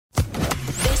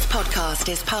podcast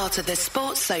is part of the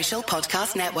Sports Social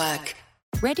Podcast Network.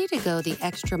 Ready to go the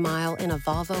extra mile in a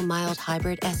Volvo mild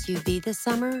hybrid SUV this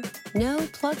summer? No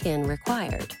plug-in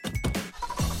required.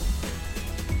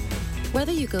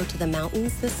 Whether you go to the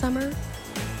mountains this summer,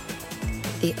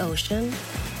 the ocean,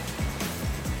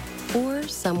 or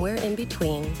somewhere in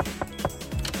between,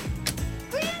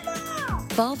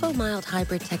 Volvo mild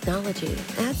hybrid technology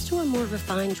adds to a more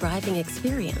refined driving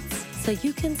experience so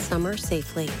you can summer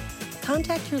safely.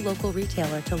 Contact your local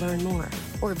retailer to learn more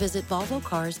or visit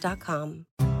volvocars.com.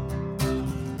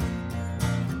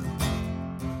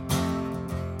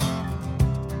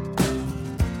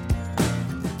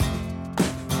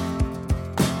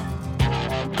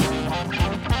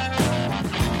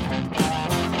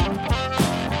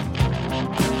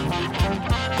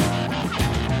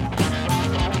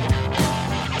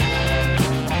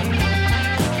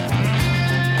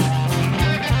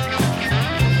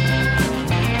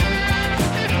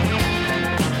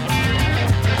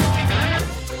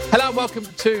 Welcome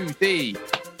to the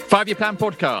 5-Year Plan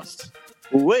podcast.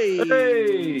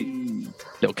 Hey.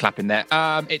 Little clap in there.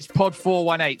 It's Pod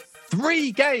 418.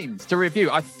 3 games to review.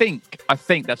 I think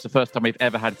that's the first time we've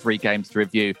ever had 3 games to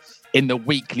review in the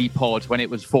weekly pod. When it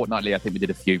was fortnightly, I think we did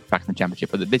a few back in the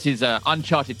championship. But this is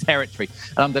uncharted territory,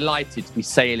 and I'm delighted to be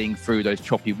sailing through those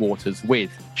choppy waters with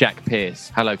Jack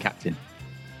Pearce. Hello, Captain.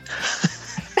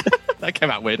 That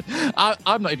came out weird.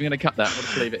 I'm not even going to cut that. I'll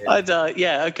just leave it in.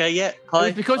 Yeah, okay, yeah. Hi.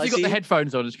 It's because you got the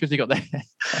headphones on. It's because you got the...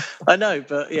 I know,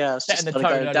 but yeah, I was just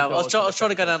going down. I was trying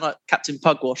to go down like Captain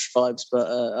Pugwash vibes,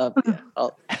 but yeah,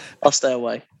 I'll stay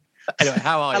away. Anyway,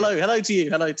 how are you? Hello to you.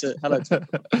 Hello to.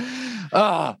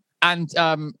 And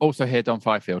also here, Don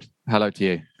Fifield. Hello to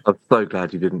you. I'm so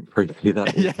glad you didn't preview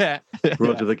that. Yeah.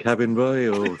 Roger the cabin boy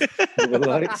or the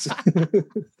lights.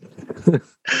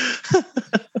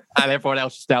 And everyone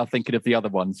else is now thinking of the other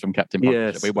ones from Captain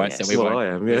Pugwash. Yes, we won't say. We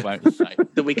won't say.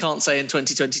 That we can't say in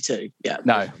 2022. Yeah.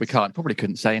 No, we can't. Probably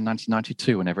couldn't say in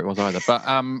 1992, whenever it was either. But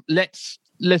let's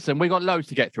listen. We got loads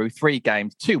to get through. 3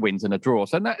 games, 2 wins and a draw.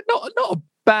 So not a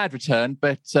bad return,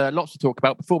 but lots to talk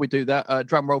about. Before we do that,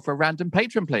 drum roll for a random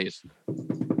patron, please.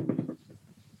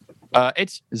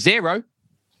 It's Zero.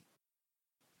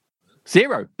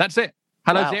 That's it.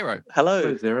 Hello, wow. Zero.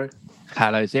 Hello, Zero.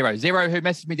 Hello, Zero. Zero, who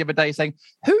messaged me the other day saying,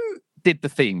 who did the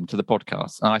theme to the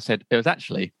podcast? And I said, it was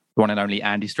actually the one and only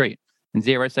Andy Street. And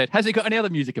Zero said, has he got any other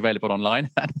music available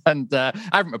online? And I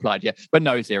haven't replied yet. But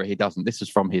no, Zero, he doesn't. This is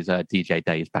from his DJ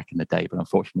days back in the day. But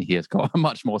unfortunately, he has got a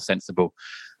much more sensible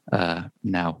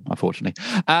now, unfortunately.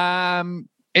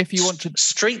 If you want to...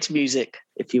 Street music,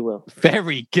 if you will.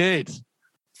 Very good.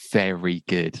 Very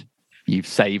good. You've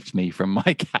saved me from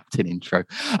my captain intro.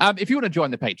 If you want to join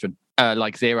the patron,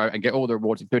 like Zero, and get all the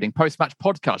rewards, including post-match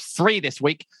podcasts, 3 this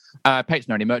week,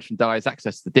 patron-only merchandise,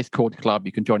 access to the Discord club,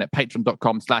 you can join at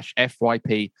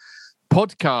patreon.com/FYP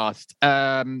podcast.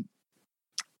 And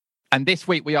this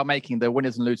week, we are making the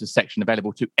winners and losers section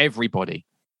available to everybody.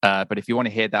 But if you want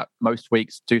to hear that most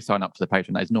weeks, do sign up to the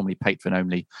Patreon. That is normally patron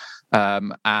only.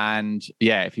 And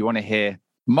yeah, if you want to hear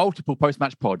multiple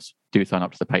post-match pods, do sign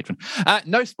up to the Patreon.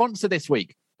 No sponsor this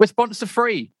week. We're sponsor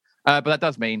free. But that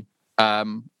does mean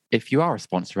if you are a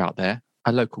sponsor out there,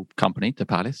 a local company to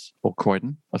Palace or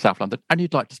Croydon or South London, and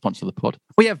you'd like to sponsor the pod,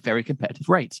 we have very competitive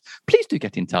rates. Please do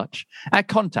get in touch at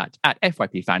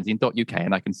contact@fypfanzine.uk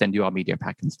and I can send you our media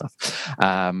pack and stuff.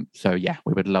 So yeah,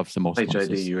 we would love some more sponsors.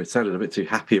 Hey JD, you sounded a bit too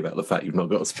happy about the fact you've not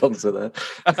got a sponsor there.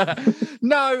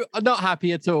 No, I'm not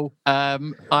happy at all.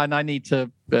 And I need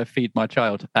to feed my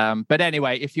child. But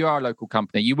anyway, if you are a local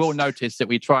company, you will notice that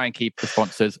we try and keep the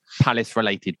sponsors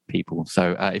Palace-related people.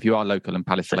 So if you are local and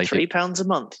Palace-related... For £3 a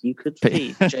month, you could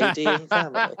feed JD and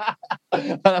family.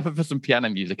 I'll put some piano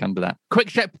music under that. Quick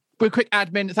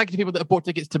admin. Thank you to people that have bought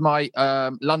tickets to my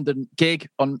London gig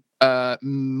on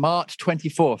March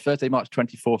 24th, Thursday, March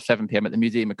 24th, 7 p.m. at the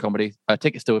Museum of Comedy.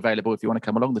 Tickets still available if you want to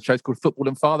come along. The show's called Football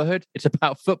and Fatherhood. It's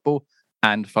about football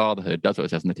and fatherhood. That's what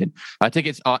it says in the tin.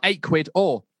 Tickets are £8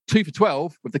 or 2 for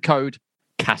 12 with the code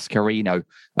Cascarino.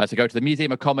 So go to the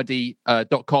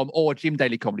museumofcomedy.com or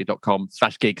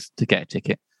jimdailycomedy.com/gigs to get a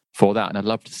ticket for that. And I'd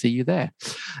love to see you there.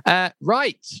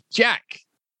 Right, Jack.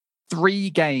 3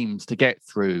 games to get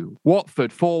through.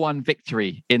 Watford 4-1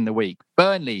 victory in the week.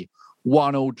 Burnley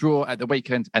 1-1 draw at the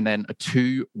weekend, and then a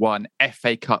 2-1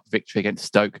 FA Cup victory against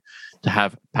Stoke to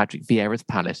have Patrick Vieira's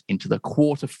Palace into the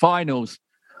quarterfinals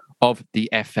of the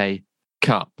FA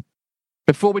Cup.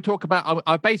 Before we talk about, we're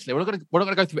not going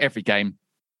to go through every game.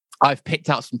 I've picked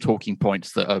out some talking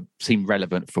points that seem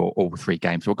relevant for all 3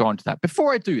 games. We'll go on to that.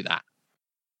 Before I do that,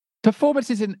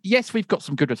 performances yes, we've got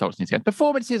some good results in these games.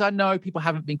 Performances, I know people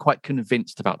haven't been quite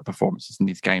convinced about the performances in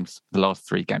these games, the last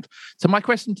 3 games. So my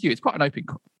question to you, it's quite an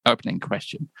opening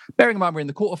question. Bearing in mind we're in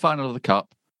the quarterfinal of the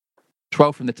Cup,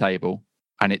 12th from the table,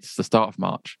 and it's the start of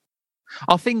March.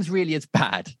 Are things really as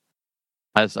bad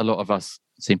as a lot of us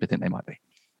seem to think they might be?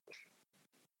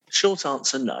 Short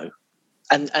answer, no.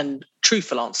 And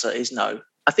truthful answer is no.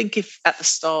 I think if at the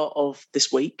start of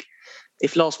this week,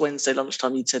 if last Wednesday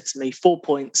lunchtime you'd said to me 4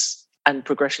 points and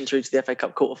progression through to the FA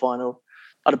Cup quarterfinal,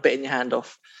 I'd have bitten your hand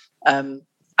off. And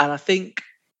I think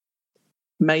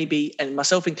maybe, and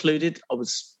myself included,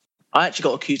 I actually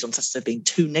got accused on Saturday of being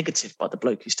too negative by the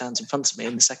bloke who stands in front of me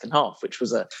in the second half, which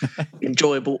was a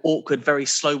enjoyable, awkward, very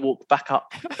slow walk back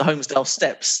up the Homesdale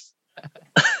steps.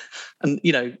 And,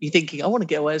 you're thinking, I want to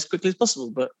get away as quickly as possible.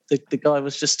 But the guy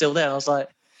was just still there. I was like,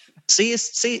 see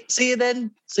you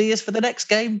then. See us for the next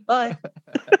game. Bye.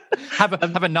 have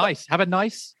a nice time.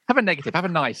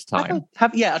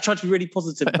 I tried to be really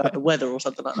positive about the weather or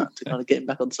something like that to kind of get him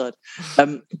back on side.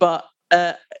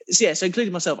 So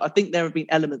including myself, I think there have been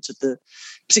elements of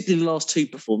particularly the last 2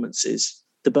 performances,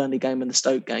 the Burnley game and the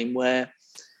Stoke game, where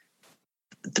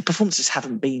the performances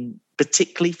haven't been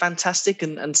particularly fantastic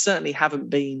and certainly haven't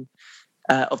been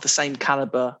of the same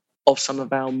calibre of some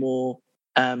of our more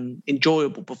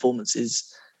enjoyable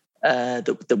performances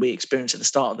that we experienced at the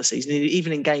start of the season.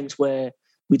 Even in games where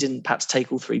we didn't perhaps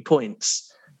take all 3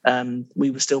 points, we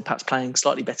were still perhaps playing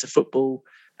slightly better football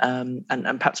and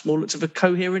perhaps more looks of a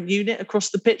coherent unit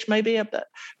across the pitch, maybe.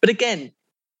 But again,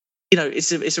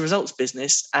 it's a results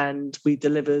business, and we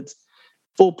delivered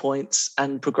 4 points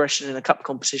and progression in a cup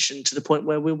competition to the point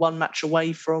where we're 1 match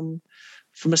away from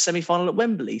a semi-final at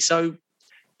Wembley. So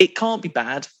it can't be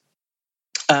bad.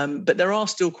 But there are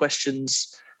still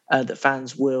questions that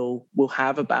fans will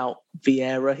have about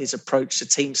Vieira, his approach to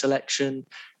team selection,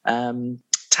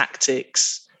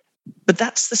 tactics. But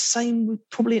that's the same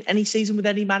probably in any season with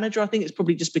any manager. I think it's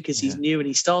probably just because he's new and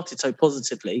he started so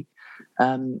positively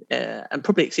and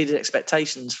probably exceeded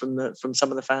expectations from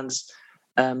some of the fans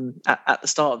at the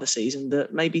start of the season,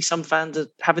 that maybe some fans are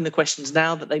having the questions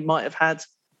now that they might have had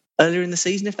earlier in the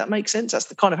season, if that makes sense. That's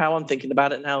the kind of how I'm thinking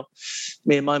about it now.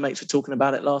 Me and my mates were talking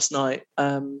about it last night.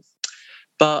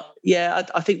 But yeah,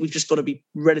 I think we've just got to be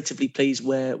relatively pleased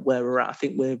where we're at. I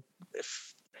think we're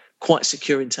quite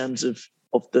secure in terms of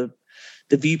the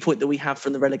viewpoint that we have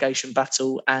from the relegation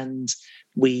battle, and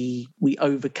we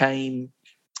overcame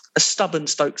a stubborn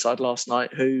Stoke side last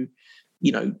night who,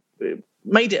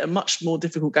 made it a much more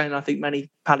difficult game than I think many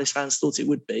Palace fans thought it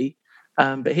would be.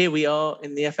 But here we are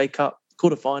in the FA Cup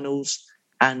quarterfinals,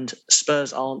 and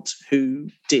Spurs aren't, who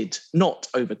did not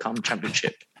overcome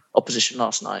Championship opposition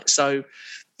last night. So,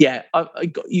 yeah,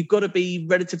 you've got to be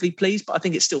relatively pleased, but I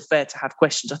think it's still fair to have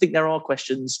questions. I think there are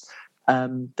questions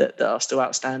that are still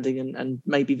outstanding, and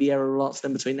maybe Vieira will answer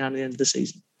them between now and the end of the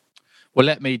season. Well,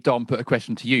 let me, Dom, put a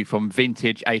question to you from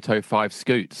Vintage 805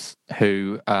 Scoots,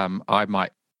 who I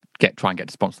might try and get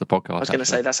to sponsor the podcast. I was going to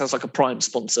say, that sounds like a prime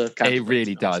sponsor. It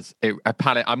really does. A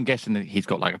Palace, I'm guessing that he's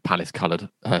got like a Palace coloured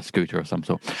scooter of some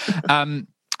sort.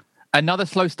 Another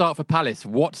slow start for Palace.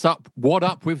 What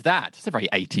up with that? It's a very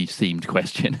 80s themed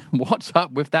question. What's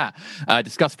up with that?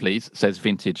 Discuss, please, says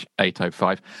Vintage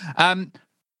 805.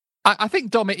 I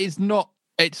think, Dom, it's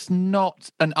not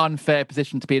an unfair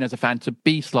position to be in as a fan to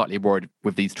be slightly worried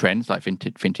with these trends, like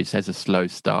Vintage says, a slow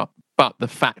start. But the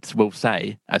facts will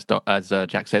say, as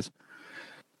Jack says,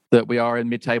 that we are in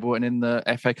mid-table and in the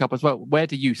FA Cup as well. Where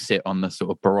do you sit on the sort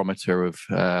of barometer of,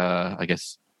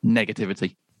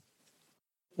 negativity?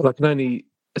 Well, I can only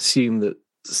assume that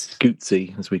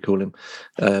Scootsy, as we call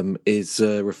him, is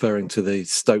referring to the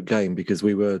Stoke game, because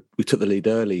we took the lead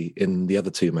early in the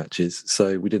other 2 matches,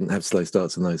 so we didn't have slow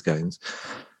starts in those games.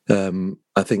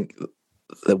 I think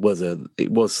it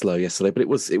was slow yesterday, but it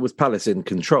was Palace in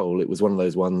control. It was one of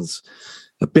those ones,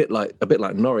 a bit like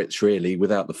Norwich, really,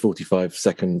 without the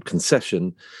 45-second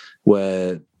concession,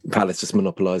 where Palace just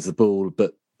monopolised the ball,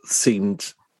 but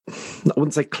seemed, I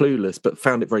wouldn't say clueless, but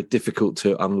found it very difficult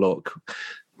to unlock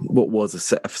what was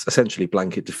essentially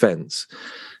blanket defence.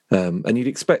 And you'd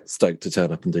expect Stoke to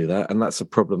turn up and do that, and that's a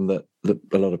problem that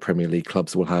a lot of Premier League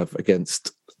clubs will have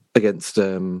against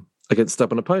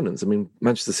stubborn opponents. I mean,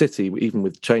 Manchester City, even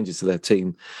with changes to their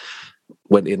team,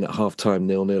 went in at half-time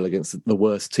 0-0 against the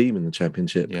worst team in the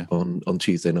Championship on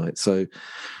Tuesday night. So,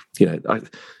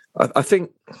 I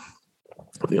think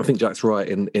Jack's right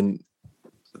in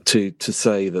to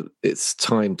say that it's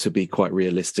time to be quite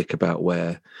realistic about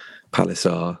where Palace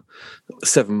are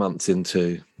 7 months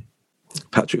into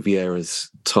Patrick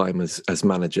Vieira's time as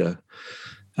manager.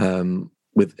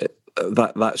 With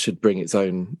that should bring its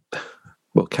own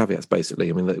caveats basically.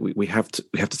 I mean, that we have to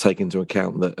take into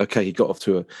account that he got off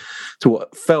to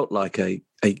what felt like a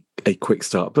quick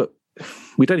start, but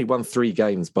we'd only won 3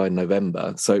 games by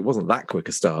November, so it wasn't that quick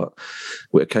a start.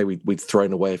 We'd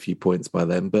thrown away a few points by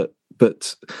then,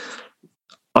 but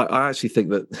I actually think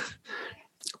that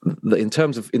in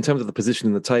terms of the position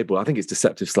in the table, I think it's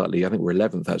deceptive slightly. I think we're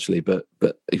 11th actually, but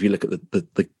if you look at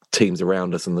the teams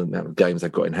around us and the amount of games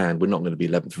they've got in hand, we're not going to be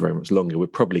 11th for very much longer. We're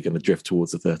probably going to drift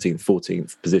towards the 13th,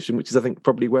 14th position, which is, I think,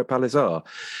 probably where Palace are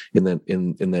in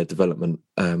their development,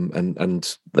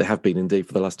 and they have been indeed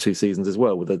for the last 2 seasons as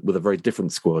well, with a very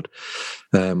different squad.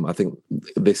 I think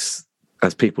this,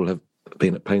 as people have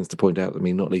been at pains to point out, I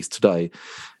mean, not least today,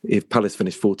 if Palace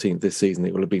finished 14th this season,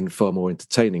 it would have been far more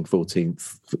entertaining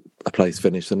 14th place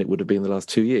finish than it would have been the last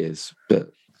 2 years.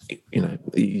 But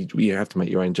you have to make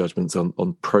your own judgments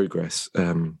on progress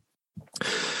in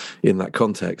that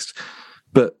context.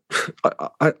 But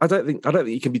I don't think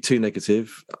you can be too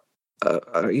negative.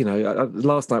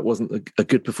 Last night wasn't a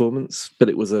good performance, but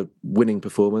it was a winning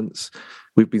performance.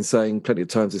 We've been saying plenty of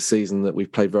times this season that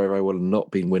we've played very, very well and not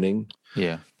been winning.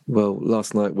 Yeah. Well,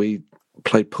 last night we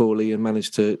played poorly and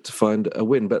managed to find a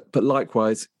win. But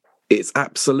likewise, it's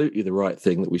absolutely the right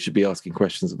thing that we should be asking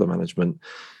questions of the management.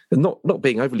 And not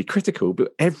being overly critical,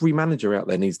 but every manager out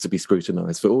there needs to be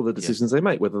scrutinised for all the decisions they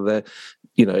make, whether they're,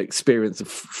 experience of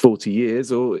 40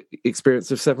 years or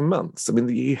experience of 7 months. I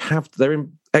mean, they're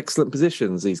in excellent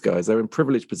positions, these guys. They're in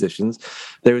privileged positions.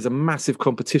 There is a massive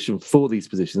competition for these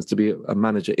positions to be a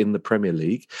manager in the Premier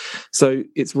League. So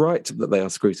it's right that they are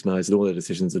scrutinised and all their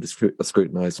decisions are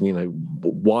scrutinised. And,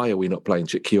 why are we not playing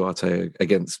Chiquarte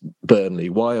against Burnley?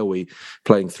 Why are we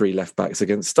playing 3 left-backs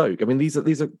against Stoke? I mean, these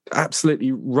are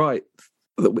absolutely right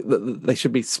that they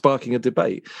should be sparking a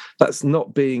debate. That's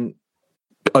not being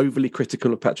overly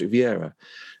critical of Patrick Vieira.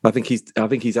 I think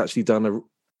he's actually done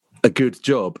a good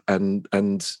job,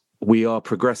 and we are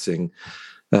progressing.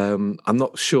 I'm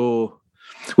not sure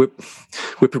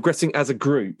we're progressing as a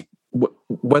group.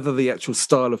 Whether the actual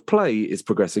style of play is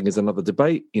progressing is another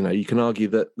debate. You can argue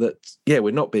that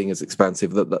we're not being as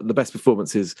expansive. That the best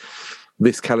performances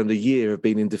this calendar year have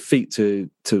been in defeat to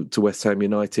West Ham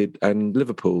United and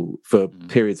Liverpool for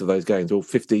periods of those games, or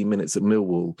 15 minutes at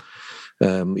Millwall.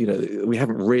 We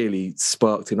haven't really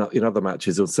sparked in other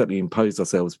matches, or certainly imposed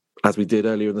ourselves as we did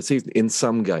earlier in the season, in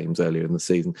some games earlier in the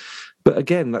season. But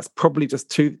again, that's probably just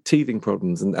 2 teething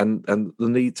problems and the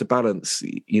need to balance,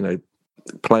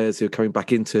 players who are coming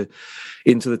back into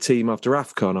the team after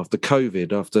AFCON, after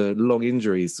COVID, after long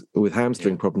injuries with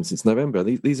hamstring problems since November.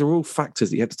 These are all factors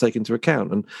that you have to take into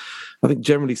account. And I think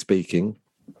generally speaking,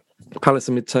 Palace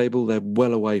are mid-table. They're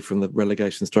well away from the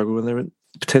relegation struggle, and they're in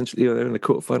the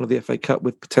quarter-final of the FA Cup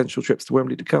with potential trips to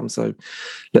Wembley to come. So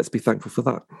let's be thankful for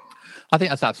that. I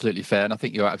think that's absolutely fair, and I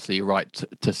think you're absolutely right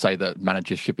to say that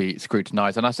managers should be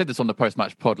scrutinised. And I said this on the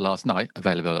post-match pod last night,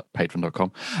 available at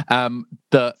patreon.com,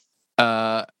 that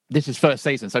this is first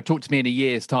season, so talk to me in a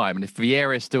year's time. And if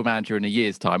Vieira is still manager in a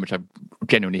year's time, which I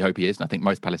genuinely hope he is, and I think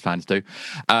most Palace fans do,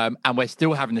 and we're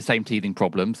still having the same teething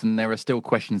problems, and there are still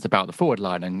questions about the forward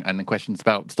line and questions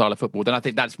about style of football, then I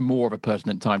think that's more of a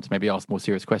pertinent time to maybe ask more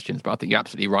serious questions. But I think you're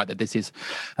absolutely right that this is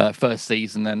first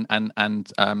season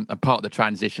and a part of the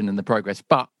transition and the progress.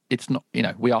 But it's not,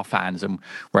 we are fans and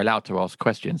we're allowed to ask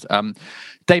questions.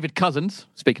 David Cousins,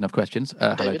 speaking of questions,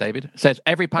 hello David, says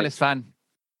every Palace fan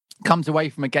comes away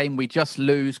from a game we just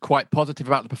lose quite positive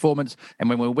about the performance, and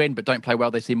when we win but don't play well,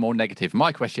 they seem more negative.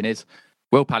 My question is,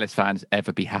 will Palace fans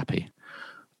ever be happy,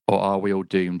 or are we all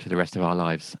doomed to the rest of our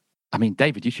lives? I mean,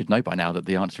 David, you should know by now that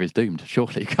the answer is doomed,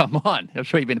 surely. Come on. I'm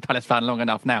sure you've been a Palace fan long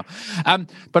enough now.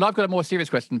 But I've got a more serious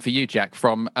question for you, Jack,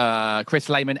 from Chris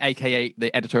Lehman, a.k.a.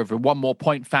 the editor of One More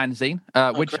Point fanzine,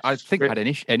 which Chris, I think had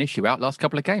an issue out last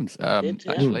couple of games,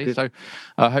 actually. So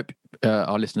I hope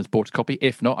our listeners bought a copy.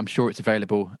 If not, I'm sure it's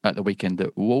available at the weekend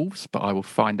at Wolves, but I will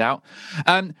find out.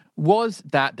 Was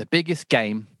that the biggest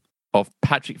game of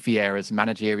Patrick Vieira's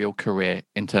managerial career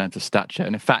in terms of stature?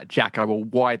 And in fact, Jack, I will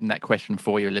widen that question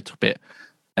for you a little bit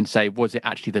and say, was it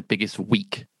actually the biggest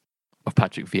week of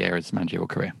Patrick Vieira's managerial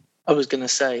career? I was going to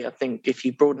say, I think if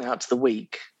you broaden it out to the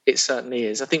week, it certainly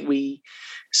is. I think we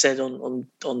said on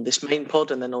this main pod,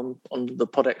 and then on the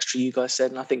pod extra you guys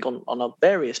said, and I think on our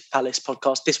various Palace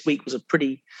podcasts, this week was a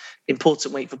pretty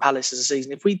important week for Palace as a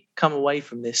season. If we come away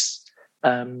from this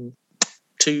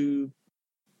 2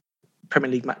 Premier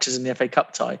League matches in the FA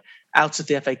Cup tie, out of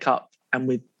the FA Cup, and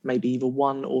with maybe either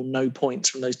 1 or no points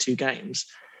from those 2 games,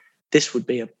 this would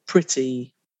be a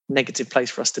pretty negative place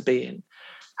for us to be in.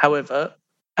 However,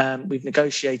 we've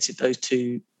negotiated those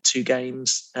two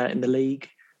games in the league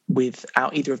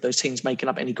without either of those teams making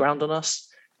up any ground on us.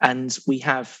 and we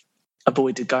have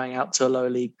avoided going out to a lower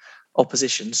league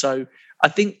opposition. So I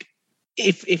think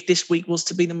if this week was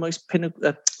to be the most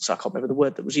so I can't remember the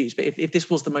word that was used, but if this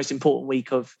was the most important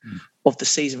week of the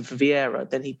season for Vieira,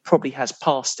 then he probably has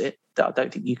passed it. That I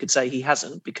don't think you could say he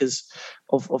hasn't because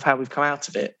of how we've come out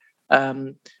of it.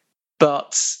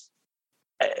 But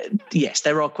yes,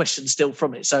 there are questions still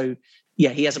from it. So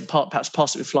yeah, he hasn't perhaps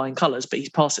passed it with flying colours, but he's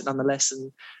passed it nonetheless,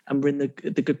 and we're in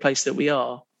the good place that we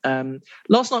are.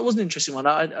 Last night was an interesting one.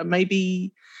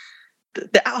 Maybe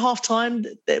at half time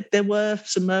there were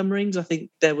some murmurings. I think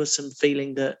there was some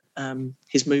feeling that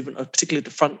his movement, particularly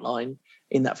the front line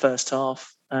in that first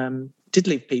half, did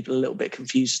leave people a little bit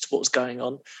confused as to what was going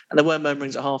on. And there were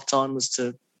murmurings at half time as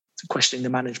to questioning the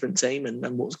management team and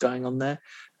what was going on there.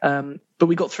 But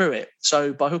we got through it.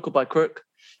 So by hook or by crook,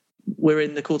 we're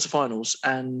in the quarterfinals,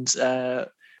 and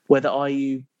whether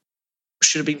IU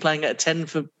should have been playing at a 10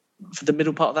 for the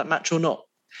middle part of that match or not,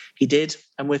 he did,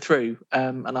 and we're through.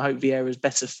 And I hope Vieira is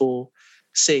better for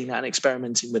seeing that and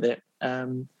experimenting with it.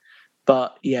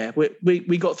 But yeah,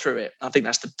 we got through it. I think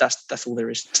that's all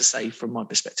there is to say from my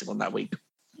perspective on that week.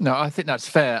 No, I think that's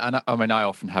fair. And I mean, I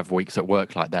often have weeks at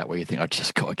work like that where you think, I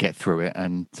just got to get through it.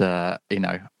 And, I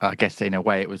guess in a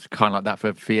way it was kind of like that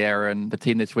for Vieira and the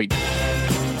team this week.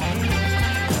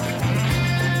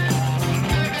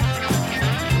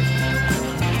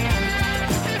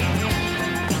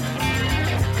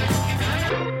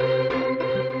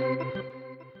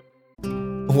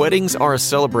 Weddings are a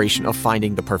celebration of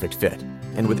finding the perfect fit.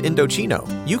 And with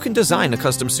Indochino, you can design a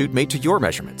custom suit made to your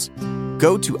measurements.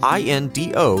 Go to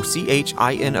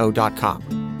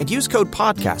INDOCHINO.com and use code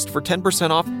PODCAST for 10%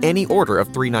 off any order of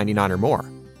 $3.99 or more.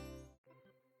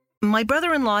 My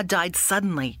brother-in-law died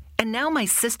suddenly, and now my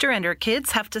sister and her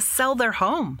kids have to sell their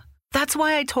home. That's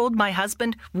why I told my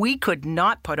husband we could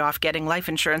not put off getting life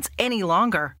insurance any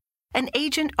longer. An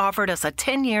agent offered us a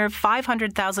 10-year,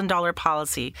 $500,000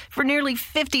 policy for nearly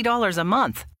 $50 a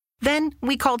month. Then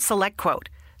we called SelectQuote.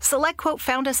 SelectQuote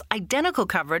found us identical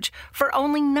coverage for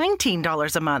only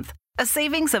 $19 a month, a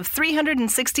savings of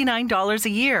 $369 a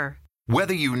year.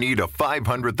 Whether you need a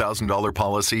 $500,000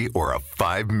 policy or a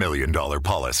 $5 million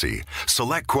policy,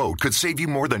 SelectQuote could save you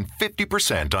more than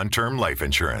 50% on term life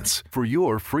insurance. For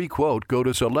your free quote, go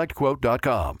to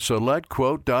SelectQuote.com.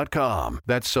 SelectQuote.com.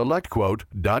 That's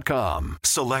SelectQuote.com.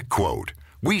 SelectQuote.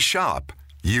 We shop.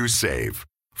 You save.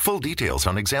 Full details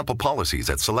on example policies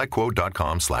at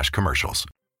SelectQuote.com/commercials.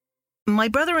 My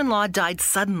brother-in-law died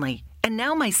suddenly, and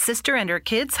now my sister and her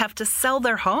kids have to sell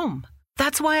their home.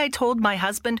 That's why I told my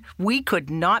husband we could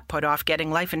not put off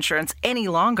getting life insurance any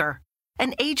longer.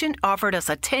 An agent offered us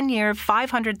a 10-year,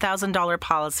 $500,000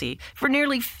 policy for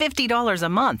nearly $50 a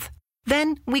month.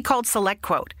 Then we called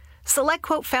SelectQuote.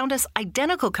 SelectQuote found us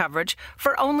identical coverage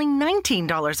for only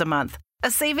 $19 a month,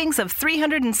 a savings of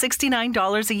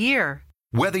 $369 a year.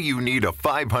 Whether you need a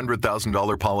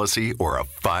 $500,000 policy or a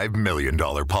 $5 million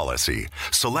policy,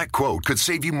 SelectQuote could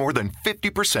save you more than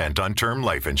 50% on term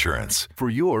life insurance. For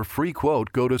your free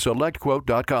quote, go to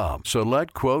SelectQuote.com.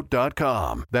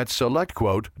 SelectQuote.com. That's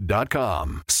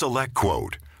SelectQuote.com.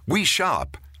 SelectQuote. We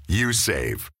shop. You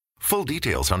save. Full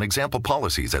details on example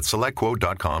policies at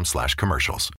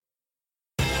SelectQuote.com/commercials.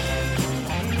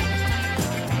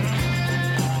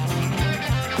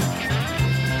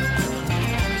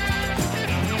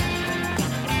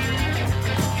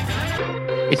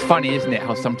 It's funny, isn't it,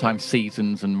 how sometimes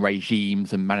seasons and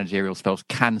regimes and managerial spells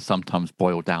can sometimes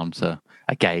boil down to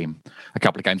a game, a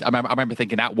couple of games. I remember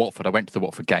thinking at Watford, I went to the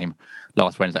Watford game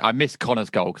last Wednesday. I missed Connor's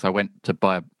goal because I went to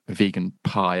buy a vegan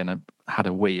pie and I had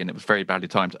a wee and it was very badly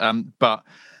timed. But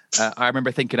I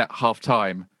remember thinking at half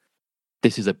time,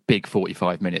 this is a big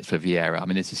 45 minutes for Vieira. I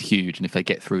mean, this is huge. And if they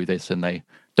get through this and they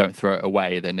don't throw it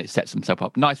away, then it sets themselves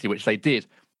up nicely, which they did.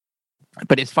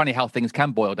 But it's funny how things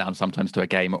can boil down sometimes to a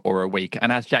game or a week.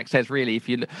 And as Jack says, really,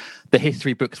 the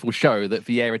history books will show that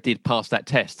Vieira did pass that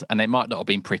test, and it might not have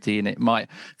been pretty, and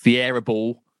Vieira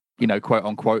ball, quote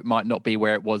unquote, might not be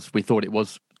where it was. We thought it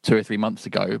was 2 or 3 months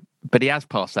ago, but he has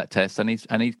passed that test, and he's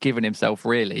given himself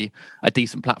really a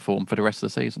decent platform for the rest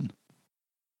of the season.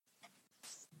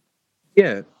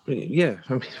 Yeah. I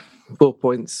mean, 4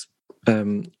 points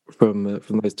from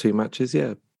those 2 matches.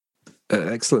 Yeah,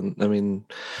 excellent. I mean,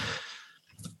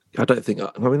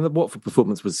 the Watford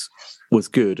performance was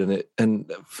good, and it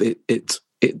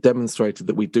demonstrated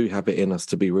that we do have it in us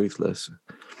to be ruthless,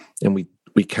 and we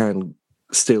can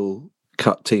still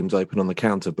cut teams open on the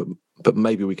counter, but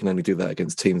maybe we can only do that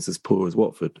against teams as poor as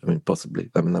Watford. I mean,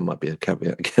 possibly. I mean, that might be a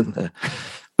caveat again there,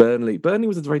 Burnley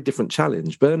was a very different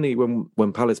challenge. Burnley,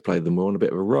 when Palace played them, were on a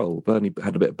bit of a roll. Burnley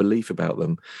had a bit of belief about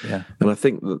them, and I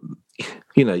think that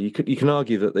you can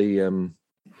argue that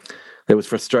there was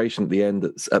frustration at the end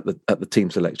at the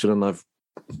team selection, and I've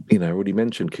already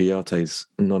mentioned Kuyate's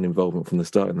non-involvement from the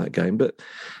start in that game. But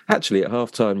actually, at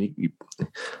half time,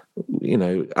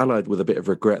 allied with a bit of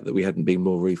regret that we hadn't been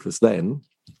more ruthless then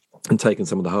and taken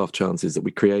some of the half chances that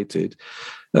we created,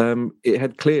 it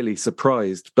had clearly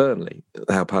surprised Burnley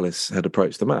how Palace had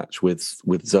approached the match with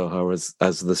Zaha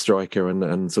as the striker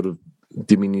and sort of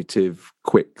diminutive,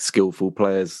 quick, skillful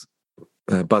players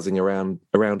buzzing around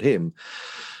him.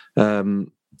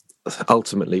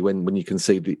 Ultimately, when you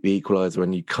concede the equaliser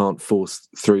and you can't force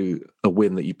through a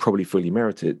win that you probably fully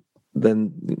merited,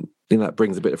 then that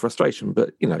brings a bit of frustration.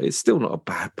 But it's still not a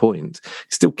bad point.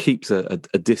 It still keeps a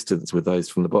distance with those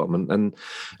from the bottom, and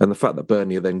the fact that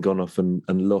Burnley have then gone off and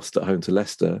lost at home to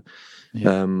Leicester,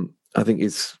 I think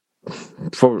is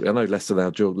probably. I know Leicester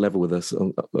now level with us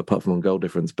apart from on goal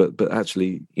difference, but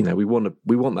actually, we want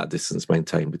that distance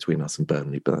maintained between us and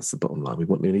Burnley. But that's the bottom line.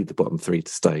 We need the bottom three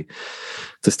to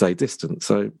stay distant.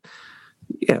 So.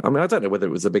 Yeah, I mean, I don't know whether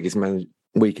it was the biggest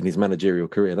week in his managerial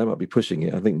career. They might be pushing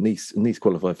it. I think Nice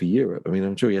qualified for Europe. I mean,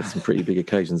 I'm sure he had some pretty big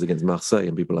occasions against Marseille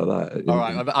and people like that. All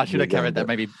right, I should have carried that.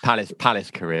 Maybe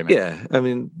Palace career. Maybe. Yeah, I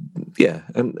mean,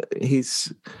 and he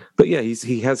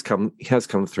has come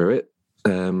through it.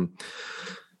 But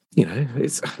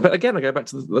again, I go back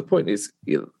to the point is,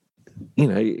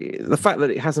 the fact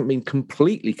that it hasn't been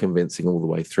completely convincing all the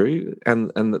way through,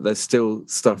 and that there's still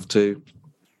stuff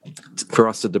for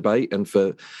us to debate and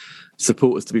for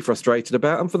supporters to be frustrated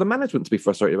about and for the management to be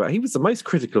frustrated about. He was the most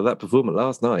critical of that performance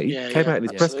last night. He came out in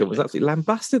his press conference, absolutely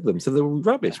lambasted them. So they were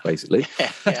rubbish, basically.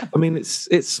 I mean,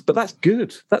 but that's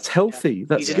good. That's healthy.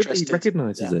 That's good that he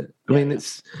recognises it. I mean,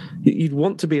 you'd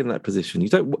want to be in that position.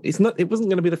 It wasn't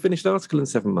going to be the finished article in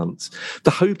 7 months.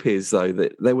 The hope is, though,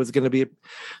 that there was going to be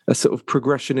a sort of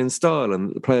progression in style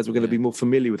and the players were going to be more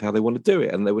familiar with how they want to do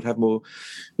it and they would have more,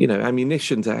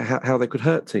 ammunition to how they could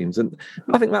hurt teams. And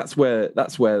I think that's where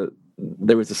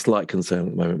there is a slight concern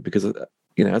at the moment because,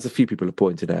 as a few people have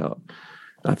pointed out,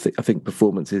 I think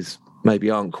performances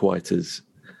maybe aren't quite as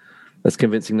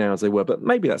convincing now as they were. But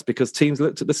maybe that's because teams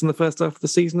looked at this in the first half of the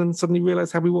season and suddenly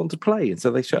realised how we want to play, and so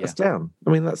they shut us down.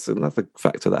 I mean, that's another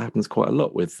factor that happens quite a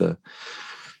lot with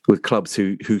clubs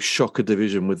who shock a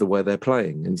division with the way they're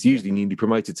playing. And it's usually newly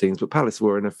promoted teams, but Palace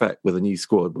were in effect with a new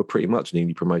squad, were pretty much a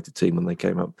newly promoted team when they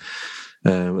came up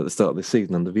at the start of this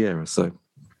season under Vieira. So.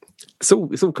 It's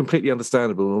all completely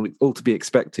understandable and all to be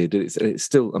expected. It's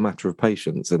still a matter of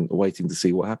patience and waiting to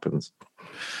see what happens.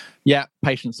 Yeah,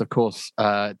 patience, of course,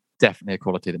 definitely a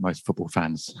quality that most football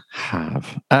fans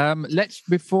have.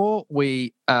 Before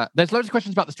we, there's loads of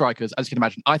questions about the strikers, as you can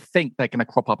imagine. I think they're going to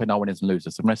crop up in our winners and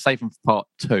losers. So I'm going to save them for part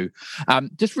 2.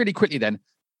 Just really quickly then,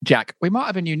 Jack, we might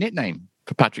have a new nickname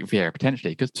for Patrick Vieira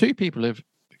potentially because 2 people have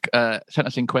sent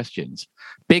us in questions.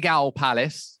 Big Owl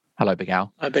Palace. Hello, Big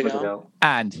Al. Hi, Big Al.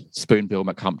 And Spoon Bill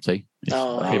McCumpty.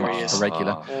 Here he is. A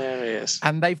regular. There he is.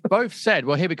 And they've both said,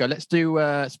 well, here we go. Let's do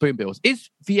Spoon Bills. Is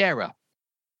Vieira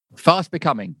fast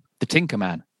becoming the Tinker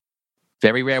Man?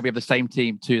 Very rare we have the same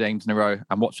team 2 games in a row.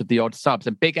 And what's with the odd subs?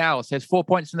 And Big Al says 4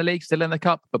 points in the league, still in the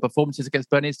cup, but performances against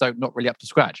Burnley, so not really up to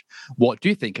scratch. What do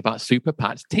you think about Super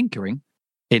Pat's tinkering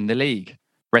in the league?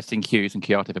 Resting Hughes and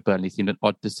Chiarte for Burnley seemed an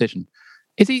odd decision.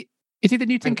 Is he the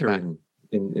new Tinker Man?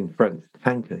 In French,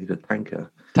 tanker. He's a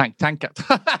tanker. Tanker.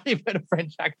 Even a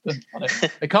French accent on it.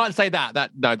 I can't say that.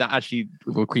 That actually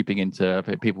we're creeping into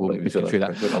people will be through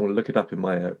that. I want to look it up in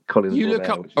my Collins. You look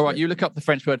up. All right, you look up the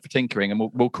French word for tinkering, and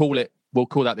we'll call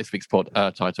that this week's pod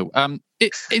title.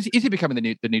 Is he becoming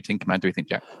the new Tinker Man? Do you think,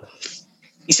 Jack?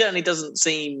 He certainly doesn't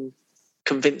seem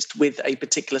convinced with a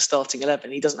particular starting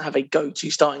 11. He doesn't have a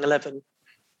go-to starting 11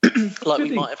 like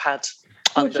we might have had.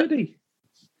 Should he?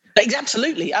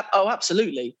 Absolutely. Oh,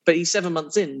 absolutely. But he's 7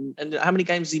 months in, and how many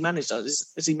games has he managed?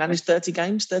 Has he managed 30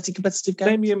 games, 30 competitive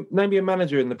games? Name me a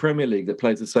manager in the Premier League that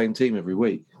plays the same team every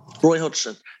week. Roy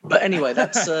Hodgson. But anyway,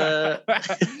 that's...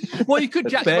 well, you could...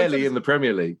 Jack, barely in the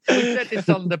Premier League. We said this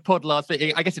on the pod last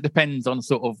week. I guess it depends on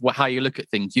sort of how you look at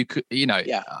things. You could,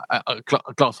 a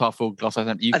glass half full, glass half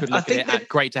empty. You could look at it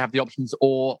great to have the options,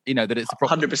 or, that it's a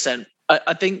problem. 100%.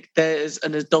 I think there's,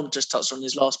 and as Dom just touched on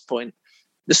his last point,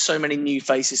 there's so many new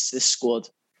faces to this squad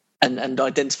and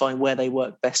identifying where they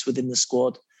work best within the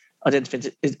squad,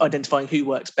 identifying who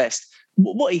works best.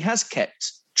 What he has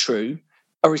kept true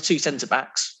are his 2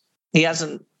 centre-backs. He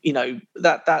hasn't,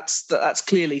 that's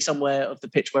clearly somewhere of the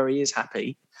pitch where he is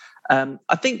happy.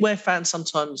 I think where fans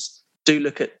sometimes do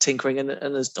look at tinkering, and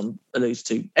as Dom alludes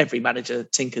to, every manager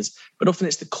tinkers, but often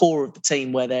it's the core of the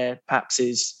team where there perhaps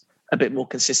is a bit more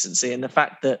consistency. And the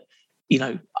fact that,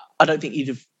 I don't think you'd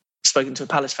have spoken to a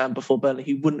Palace fan before Burnley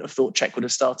who wouldn't have thought Cech would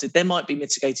have started. There might be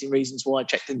mitigating reasons why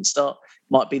Cech didn't start.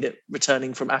 Might be that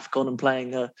returning from AFCON and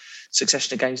playing a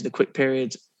succession of games in a quick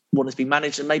period wanted to be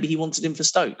managed, and maybe he wanted him for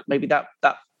Stoke. Maybe that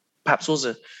perhaps was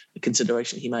a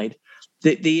consideration he made.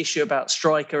 The issue about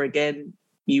striker, again,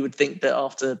 you would think that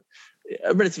after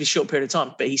a relatively short period of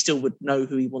time, but he still would know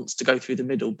who he wants to go through the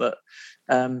middle, but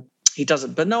he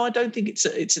doesn't. But no, I don't think it's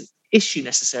an issue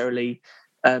necessarily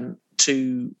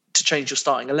to change your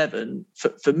starting 11.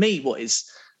 For me, what is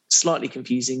slightly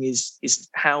confusing is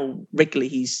how regularly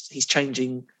he's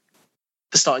changing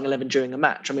the starting 11 during a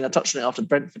match. I mean, I touched on it after the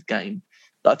Brentford game,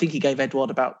 but I think he gave Edouard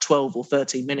about 12 or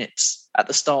 13 minutes at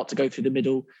the start to go through the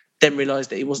middle, then realised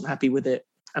that he wasn't happy with it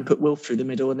and put Wilf through the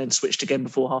middle, and then switched again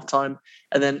before half-time.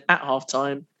 And then at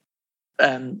half-time,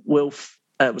 Wilf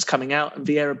was coming out and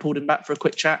Vieira pulled him back for a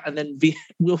quick chat, and then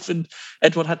Wilf and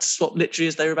Edouard had to swap literally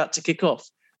as they were about to kick off.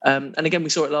 And again, we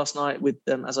saw it last night with,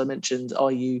 as I mentioned,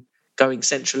 Ayew going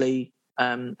centrally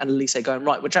and Elise going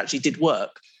right, which actually did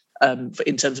work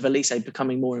in terms of Elise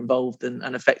becoming more involved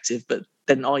and effective. But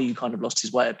then Ayew kind of lost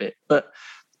his way a bit. But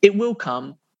it will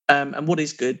come. And what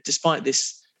is good, despite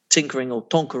this tinkering or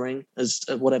tonkering, as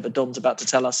whatever Dom's about to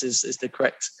tell us is the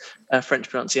correct French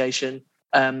pronunciation,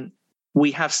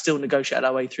 we have still negotiated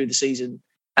our way through the season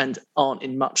and aren't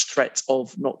in much threat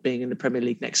of not being in the Premier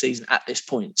League next season at this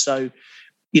point. So,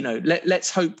 let's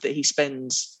hope that he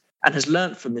spends and has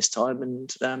learnt from this time.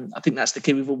 And I think that's the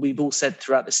key. We've all said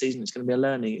throughout the season it's going to be a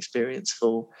learning experience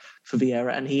for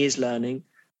Vieira, and he is learning.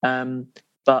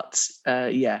 But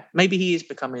maybe he is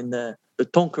becoming the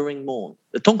tonkering horn.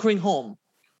 The tonkering horn.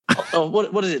 Oh,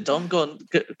 what is it, Dom? Go on,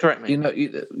 correct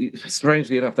me.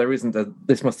 Strangely enough, there isn't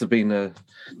this must have been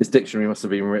this dictionary must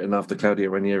have been written after Claudio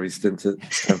Ranieri's stint at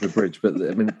Stamford Bridge. But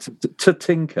I mean, to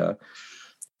tinker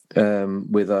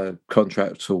with a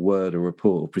contract or word or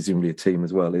report, or presumably a team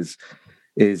as well, is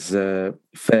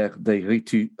faire des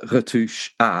retouches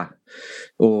à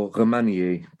or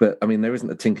remanier. But I mean, there isn't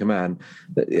a tinker man.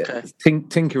 Okay.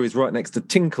 Tinker is right next to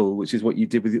tinkle, which is what you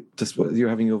did with you were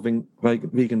having your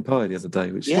vegan pie the other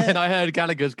day. Which when I heard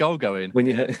Gallagher's goal going. When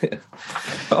you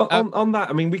on that,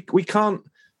 I mean, we can't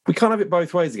have it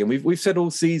both ways again. We've said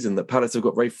all season that Palace have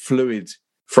got very fluid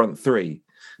front three,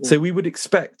 so we would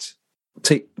expect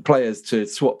players to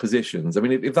swap positions. I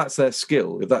mean, if that's their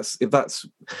skill, if that's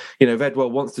if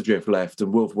Edouard wants to drift left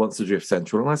and Wilf wants to drift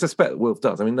central, and I suspect Wilf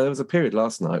does. I mean, there was a period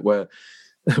last night where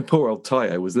poor old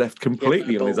Tayo was left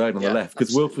completely on his own on the left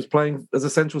because Wilf was playing as a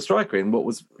central striker in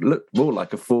what looked more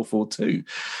like a 4-4-2,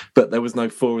 but there was no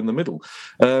 4 in the middle.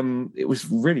 It was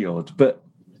really odd, but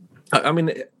I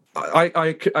mean,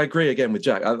 I agree again with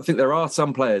Jack. I think there are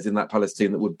some players in that Palace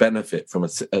team that would benefit from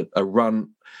a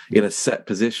run in a set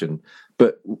position,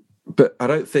 but I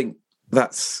don't think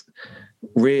that's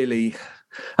really.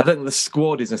 I don't think the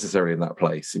squad is necessarily in that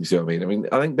place. If you see what I mean. I mean,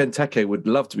 I think Benteke would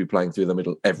love to be playing through the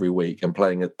middle every week and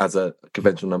playing as a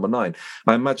conventional number 9.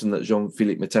 I imagine that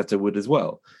Jean-Philippe Mateta would as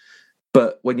well.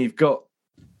 But when you've got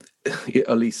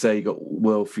Elise, you've got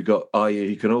Wilf, you've got Ayew,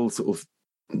 you can all sort of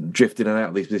drift in and out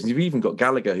of these positions. You've even got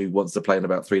Gallagher who wants to play in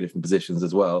about 3 different positions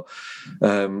as well.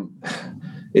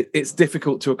 It's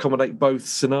difficult to accommodate both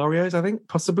scenarios, I think,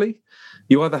 possibly.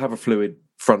 You either have a fluid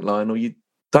front line or you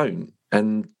don't.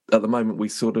 And at the moment, we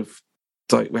sort of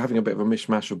we're having a bit of a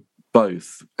mishmash of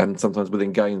both. And sometimes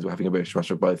within games, we're having a bit of a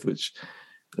mishmash of both, which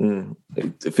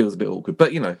it feels a bit awkward.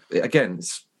 But, again,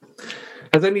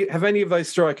 have any of those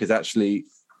strikers actually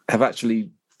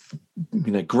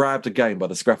grabbed a game by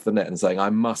the scruff of the net and saying, I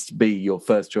must be your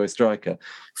first choice striker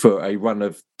for a run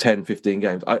of 10, 15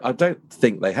 games? I don't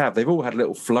think they have. They've all had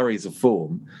little flurries of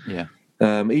form. Yeah.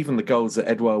 Even the goals that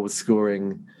Edouard was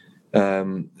scoring at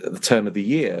the turn of the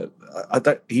year,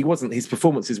 his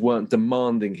performances weren't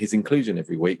demanding his inclusion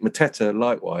every week. Mateta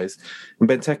likewise. And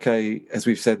Benteke, as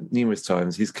we've said numerous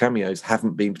times, his cameos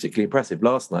haven't been particularly impressive.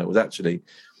 Last night was actually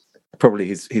probably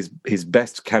his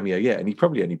best cameo yet, and he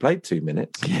probably only played 2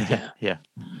 minutes. Yeah.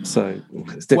 So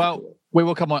it's difficult. Well, we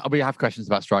will come on. We have questions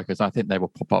about strikers. I think they will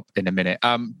pop up in a minute.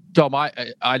 Dom,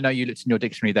 I know you looked in your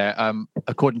dictionary there.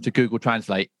 According to Google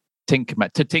Translate,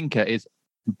 to tinker is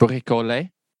bricoleur.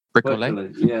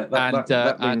 Bricoleur. Yeah,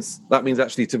 that means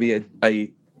actually to be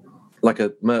a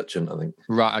merchant, I think.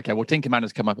 Right. Okay. Well, Tinkerman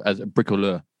has come up as a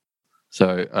bricoleur,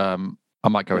 so I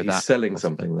might go with that. He's selling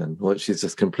something then, which is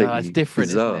just completely it's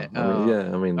different, bizarre. Isn't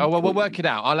it? We'll work it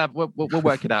out. We'll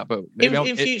work it out. But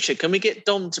in future, can we get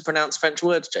Dom to pronounce French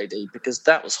words, JD? Because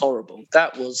that was horrible.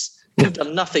 You've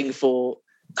done nothing for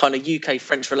kind of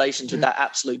UK-French relations with that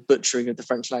absolute butchering of the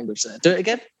French language there. Do it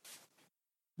again.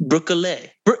 Bricoleur.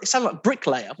 It sounds like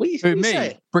bricklayer. What do you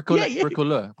say? Bricoleur. Yeah,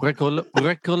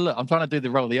 Bricoleur. I'm trying to do the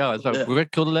roll of the R's. So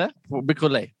Bricoleur.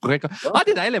 I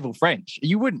did A-level French.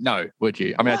 You wouldn't know, would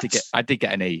you? I mean, I did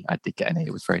get an E.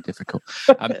 It was very difficult.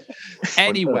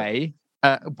 Anyway,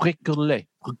 Bricoleur.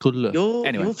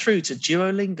 You're through to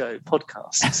Duolingo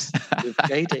podcasts with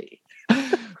JD.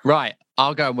 Right.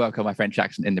 I'll go and work on my French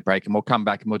accent in the break, and we'll come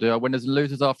back and we'll do our winners and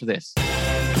losers after this.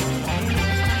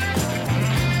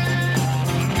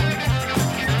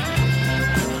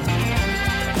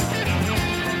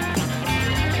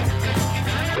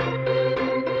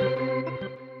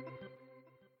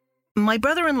 My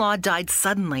brother-in-law died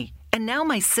suddenly, and now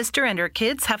my sister and her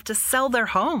kids have to sell their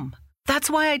home. That's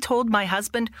why I told my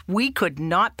husband we could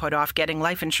not put off getting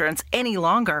life insurance any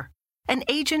longer. An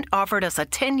agent offered us a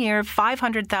 10-year,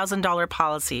 $500,000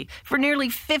 policy for nearly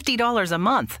 $50 a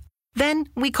month. Then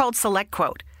we called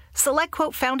SelectQuote.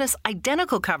 SelectQuote found us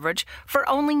identical coverage for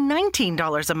only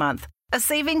 $19 a month, a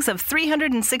savings of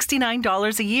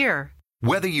 $369 a year.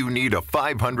 Whether you need a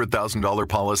 $500,000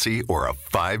 policy or a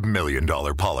 $5 million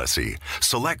policy,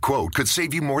 SelectQuote could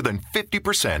save you more than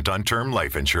 50% on term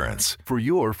life insurance. For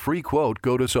your free quote,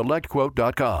 go to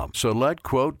SelectQuote.com.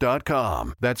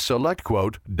 SelectQuote.com. That's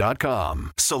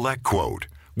SelectQuote.com. SelectQuote.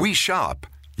 We shop,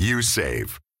 you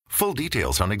save. Full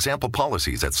details on example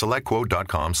policies at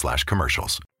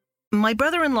SelectQuote.com/commercials. My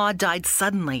brother-in-law died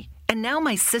suddenly, and now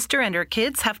my sister and her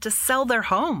kids have to sell their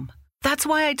home. That's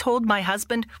why I told my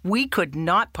husband we could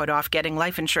not put off getting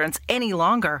life insurance any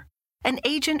longer. An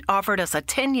agent offered us a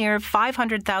 10-year,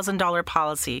 $500,000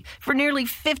 policy for nearly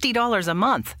 $50 a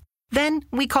month. Then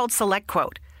we called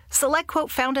SelectQuote. SelectQuote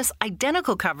found us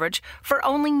identical coverage for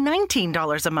only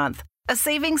 $19 a month, a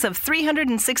savings of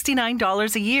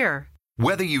 $369 a year.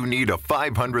 Whether you need a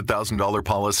 $500,000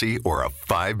 policy or a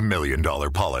 $5 million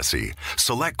policy,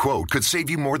 SelectQuote could save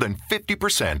you more than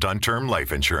 50% on term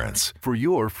life insurance. For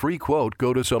your free quote,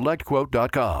 go to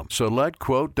SelectQuote.com.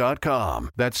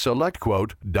 SelectQuote.com. That's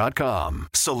SelectQuote.com.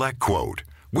 SelectQuote.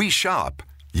 We shop,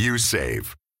 you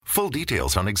save. Full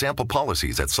details on example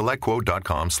policies at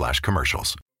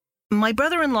SelectQuote.com/commercials. My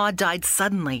brother-in-law died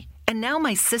suddenly, and now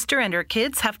my sister and her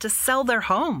kids have to sell their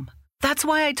home. That's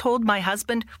why I told my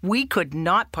husband we could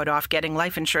not put off getting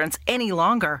life insurance any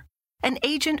longer. An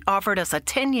agent offered us a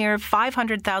 10-year,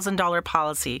 $500,000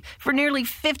 policy for nearly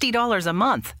 $50 a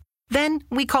month. Then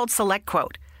we called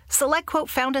SelectQuote. SelectQuote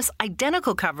found us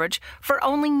identical coverage for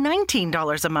only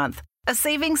 $19 a month, a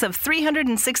savings of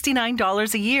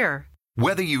 $369 a year.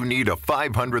 Whether you need a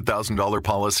 $500,000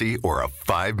 policy or a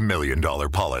 $5 million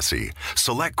policy,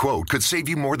 SelectQuote could save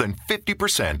you more than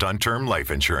 50% on term life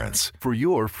insurance. For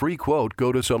your free quote,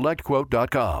 go to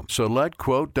SelectQuote.com.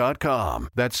 SelectQuote.com.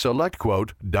 That's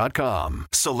SelectQuote.com.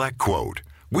 SelectQuote.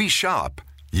 We shop,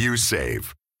 you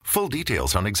save. Full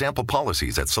details on example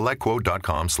policies at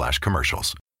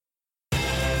SelectQuote.com/commercials.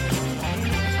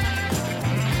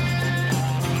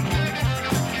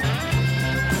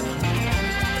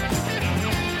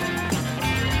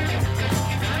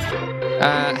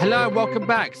 Hello, welcome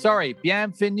back. Sorry,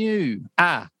 bienvenue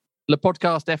le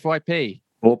podcast FYP.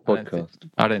 Or podcast.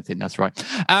 I don't think that's right.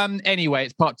 Anyway,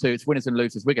 it's part 2. It's winners and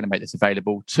losers. We're going to make this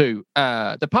available to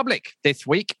the public this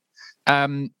week.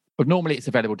 But normally it's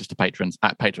available just to patrons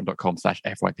at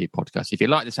patreon.com/FYP podcast. If you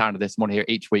like the sound of this and want to hear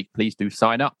it each week, please do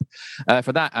sign up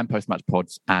for that and post-match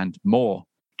pods and more.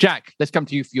 Jack, let's come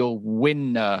to you for your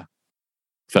winner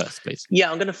first, please. Yeah,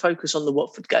 I'm going to focus on the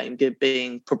Watford game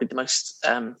being probably the most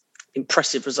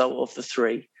impressive result of the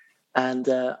 3, and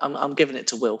I'm giving it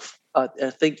to Wilf. I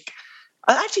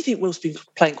actually think Wilf's been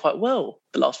playing quite well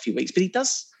the last few weeks, but he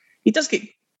does get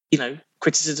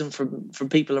criticism from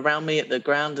people around me at the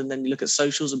ground, and then you look at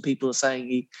socials and people are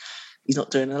saying he's not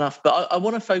doing enough. But I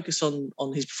want to focus on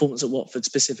his performance at Watford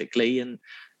specifically, and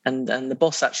the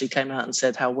boss actually came out and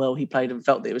said how well he played and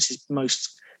felt that it was his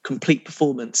most complete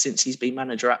performance since he's been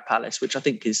manager at Palace, which I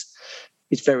think is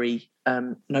very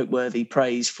noteworthy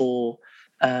praise for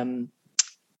in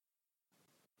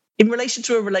relation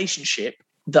to a relationship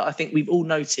that I think we've all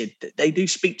noted that they do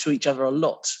speak to each other a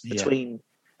lot during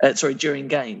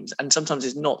games, and sometimes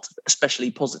it's not especially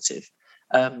positive.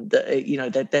 There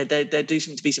do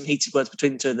seem to be some heated words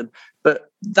between the two of them,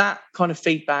 but that kind of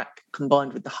feedback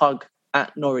combined with the hug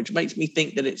at Norwich makes me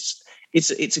think that it's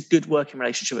a good working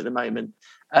relationship at the moment.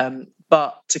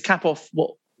 But to cap off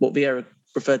what Vieira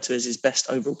referred to as his best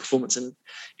overall performance in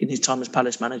his time as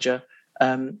Palace manager,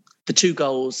 the 2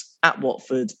 goals at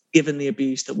Watford, given the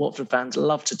abuse that Watford fans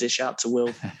love to dish out to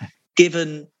Will,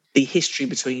 given the history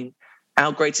between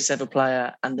our greatest ever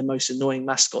player and the most annoying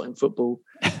mascot in football,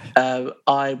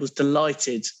 I was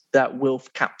delighted that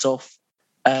Wilf capped off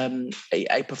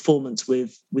a performance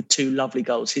with 2 lovely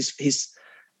goals. His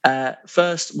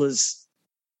first was,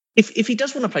 if he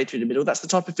does want to play through the middle, that's the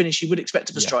type of finish you would expect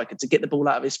of a striker, to get the ball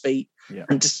out of his feet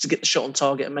and just to get the shot on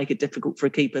target and make it difficult for a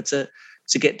keeper to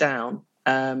get down.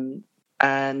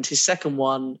 And his second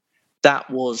one,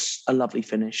 that was a lovely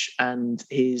finish. And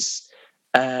his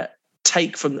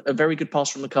take from a very good pass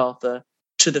from MacArthur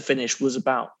to the finish was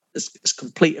about as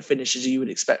complete a finish as you would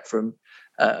expect from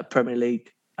a Premier League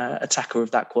attacker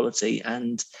of that quality,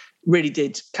 and really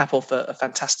did cap off a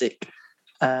fantastic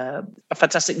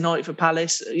night for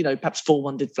Palace. You know, perhaps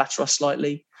 4-1 did flatter us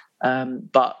slightly,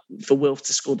 but for Wilf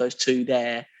to score those 2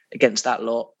 there against that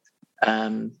lot,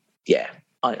 I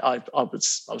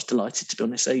was delighted, to be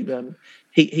honest.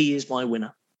 He is my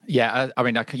winner. Yeah, I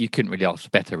mean, you couldn't really ask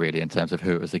better, really, in terms of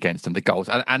who it was against and the goals.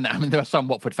 And I mean, there are some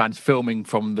Watford fans filming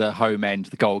from the home end,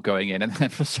 the goal going in, and then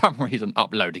for some reason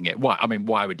uploading it. Why? I mean,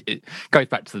 why would it goes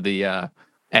back to the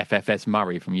FFS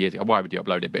Murray from years ago? Why would you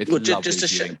upload it? But it's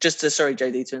sorry,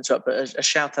 JD, to interrupt, but a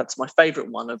shout out to my favourite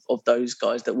one of those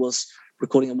guys that was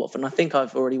recording in Watford. And I think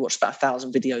I've already watched about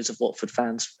 1,000 videos of Watford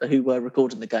fans who were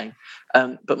recording the game.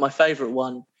 But my favourite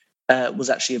one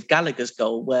was actually of Gallagher's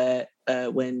goal, where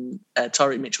when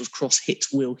Tyreek Mitchell's cross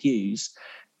hits Will Hughes,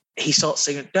 he starts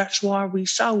singing, "That's why we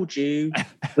sold you,"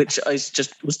 which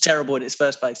was terrible in its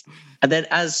first place. And then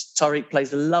as Tyreek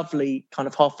plays a lovely kind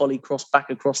of half volley cross back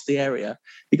across the area,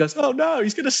 he goes, "Oh no,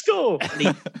 he's going to score!" And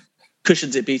he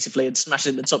cushions it beautifully and smashes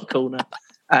in the top corner.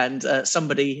 And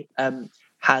somebody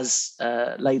has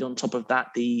laid on top of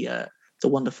that the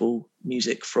wonderful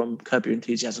music from Curb Your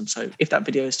Enthusiasm. So if that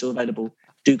video is still available,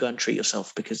 do go and treat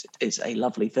yourself, because it's a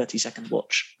lovely 30-second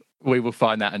watch. We will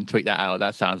find that and tweet that out.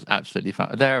 That sounds absolutely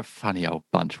fun. They're a funny old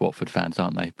bunch, Watford fans,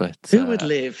 aren't they? But who would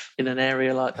live in an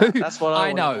area like that? That's what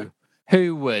I know.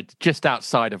 Who would, just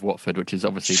outside of Watford, which is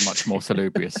obviously much more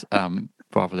salubrious,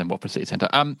 rather than Watford City Centre.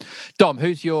 Dom,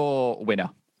 who's your winner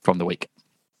from the week?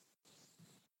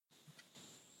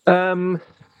 I'm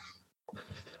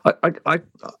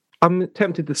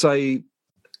tempted to say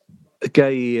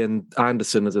Gay and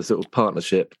Anderson as a sort of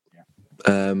partnership.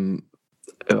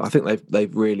 I think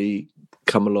they've really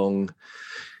come along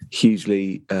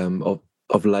hugely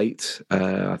of late.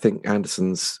 I think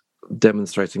Anderson's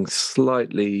demonstrating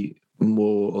slightly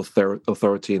more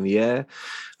authority in the air.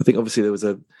 I think obviously there was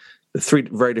 3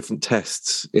 very different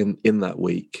tests in that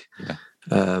week.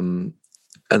 And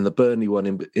the Burnley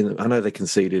one, I know they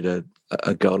conceded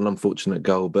a goal, an unfortunate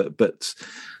goal, but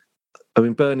I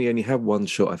mean, Burnley only had 1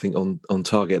 shot, I think, on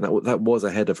target, and that was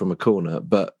a header from a corner.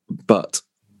 But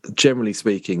generally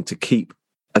speaking, to keep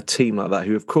a team like that,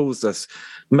 who have caused us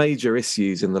major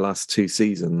issues in the last 2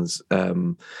 seasons, a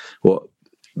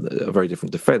very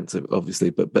different defence, obviously,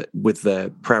 but with their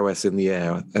prowess in the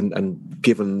air, and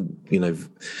given, you know,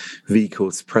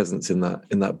 Vicor's presence in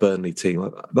that Burnley team,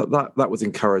 that was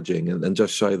encouraging, and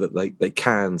just show that they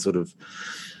can sort of,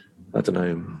 I don't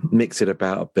know, mix it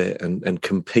about a bit and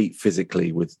compete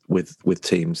physically with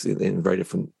teams in very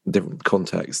different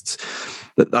contexts.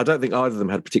 But I don't think either of them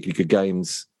had particularly good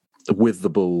games with the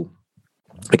ball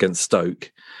against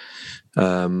Stoke.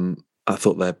 I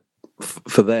thought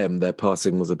for them their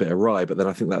passing was a bit awry, but then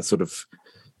I think that sort of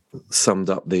summed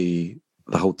up the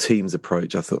whole team's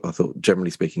approach. I thought generally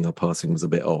speaking our passing was a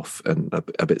bit off and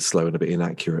a bit slow and a bit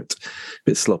inaccurate, a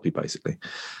bit sloppy basically.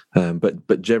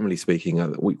 But generally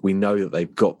speaking, we know that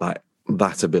they've got that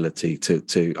ability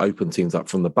to open teams up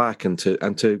from the back and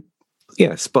to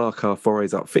spark our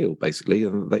forays upfield basically,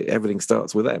 and everything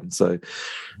starts with them. So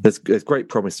there's great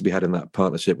promise to be had in that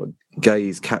partnership.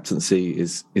 Gay's captaincy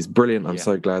is brilliant. I'm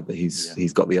so glad that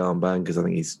he's got the armband, because I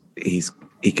think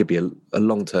he could be a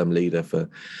long-term leader for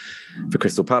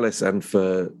Crystal Palace and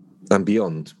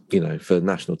beyond, you know, for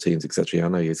national teams, etc. I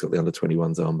know he's got the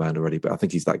under-21s armband already, but I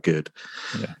think he's that good.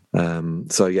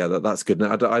 That's good.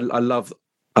 Now,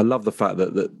 I love the fact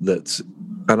that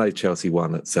I know Chelsea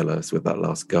won at Selhurst with that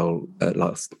last goal,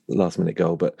 last minute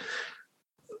goal, but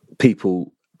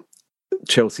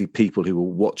Chelsea people who were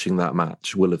watching that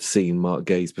match will have seen Mark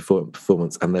Gay's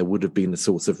performance, and there would have been a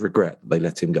source of regret that they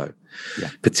let him go,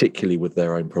 particularly with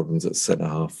their own problems at centre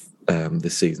half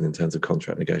this season in terms of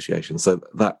contract negotiations. So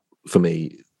that, for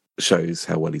me, shows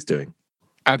how well he's doing.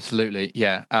 Absolutely,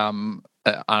 yeah. And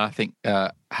I think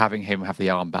having him have the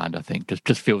armband, I think,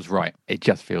 just feels right. It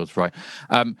just feels right.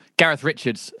 Gareth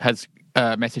Richards has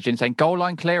message in saying goal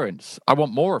line clearance. I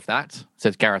want more of that,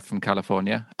 says Gareth from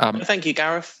California. Thank you,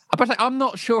 Gareth. I'm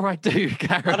not sure I do,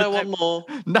 Gareth. I don't want more.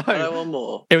 No. I don't want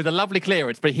more. It was a lovely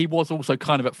clearance, but he was also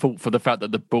kind of at fault for the fact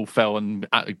that the ball fell and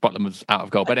Butland was out of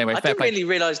goal. But anyway, I didn't really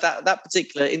realise that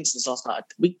particular instance last night.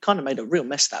 We kind of made a real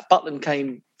mess of that. Butland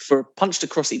came for a punch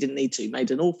across he didn't need to,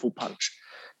 made an awful punch.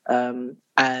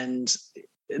 And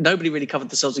nobody really covered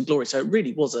themselves in glory. So it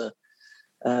really was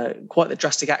quite the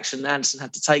drastic action Anderson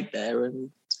had to take there. And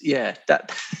yeah,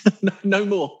 that no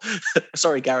more.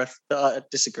 Sorry, Gareth, I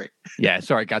disagree. Yeah,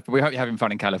 sorry, Gareth, but we hope you're having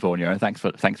fun in California, and thanks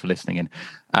for listening in.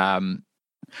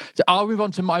 So I'll move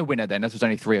on to my winner then, as there's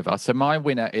only three of us. So my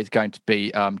winner is going to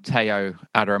be Teo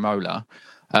Adaramola,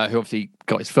 who obviously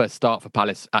got his first start for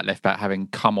Palace at left back, having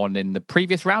come on in the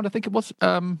previous round, I think it was,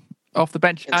 off the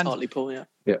bench. It's Hartlepool,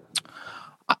 yeah.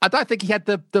 I don't think he had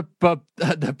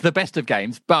the best of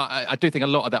games, but I do think a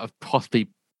lot of that was possibly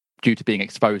due to being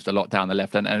exposed a lot down the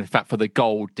left, and in fact for the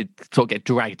goal did sort of get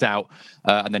dragged out,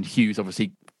 and then Hughes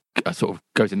obviously sort of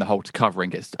goes in the hole to cover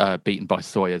and gets beaten by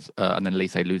Sawyers, and then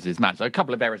Lise loses his match. So a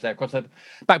couple of errors there across the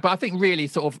back, but I think really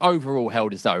sort of overall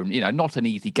held his own. Not an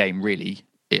easy game really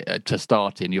to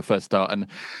start in your first start, and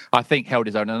I think held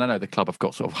his own. And I know the club have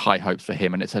got sort of high hopes for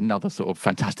him, and it's another sort of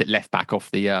fantastic left back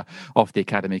off the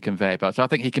academy conveyor belt. So I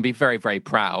think he can be very, very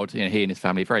proud. He and his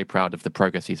family very proud of the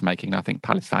progress he's making. And I think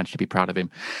Palace fans should be proud of him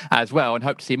as well, and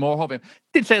hope to see more of him.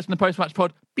 Did say this in the post-match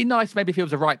pod. Be nice maybe if he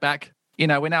was a right back.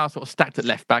 We're now sort of stacked at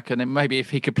left back, and then maybe if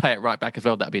he could play at right back as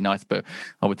well, that'd be nice. But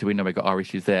obviously, we know we've got our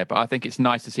issues there. But I think it's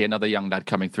nice to see another young lad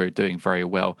coming through, doing very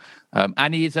well.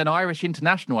 And he is an Irish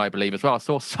international, I believe, as well. I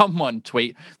saw someone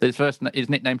tweet that his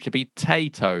nickname should be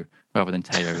Tato rather than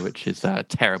Teo, which is a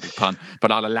terrible pun,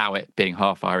 but I'll allow it, being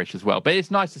half Irish as well. But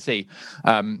it's nice to see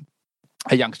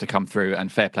a youngster come through,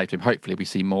 and fair play to him. Hopefully we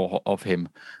see more of him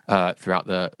throughout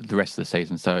the rest of the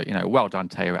season. So, well done,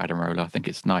 Teo Adaramola. I think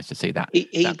it's nice to see that. He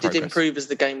did improve as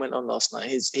the game went on last night.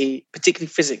 He particularly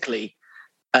physically,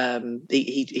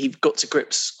 he got to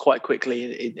grips quite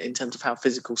quickly in terms of how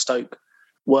physical Stoke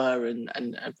were,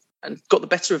 and got the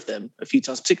better of them a few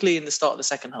times, particularly in the start of the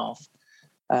second half.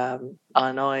 And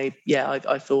I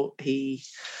thought he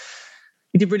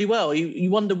did really well. You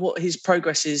wonder what his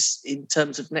progress is in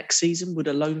terms of next season. Would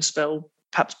a loan spell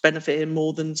perhaps benefit him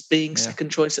more than being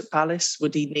second choice at Palace?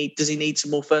 Does he need some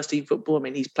more first team football? I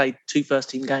mean, he's played 2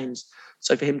 first team games,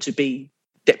 so for him to be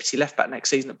deputy left back next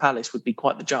season at Palace would be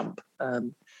quite the jump.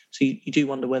 So you do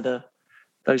wonder whether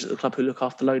those at the club who look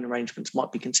after loan arrangements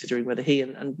might be considering whether he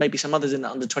and maybe some others in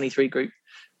that under 23 group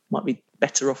might be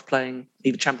better off playing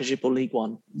either Championship or League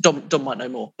One. Dom might know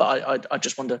more, but I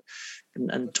just wonder,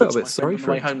 and talked to my friend on the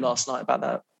way home last night about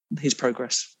that, his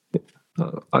progress.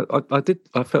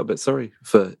 I felt a bit sorry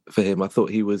for him. I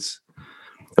thought he was.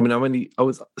 I mean, it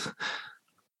was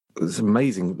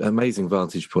an amazing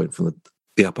vantage point from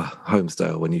the upper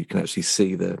Homesdale when you can actually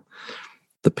see the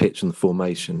pitch and the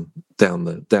formation down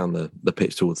the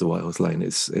pitch towards the White Horse Lane.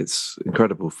 It's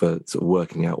incredible for sort of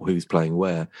working out who's playing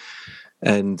where.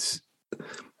 And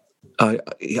I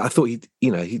thought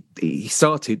he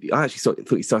started. I actually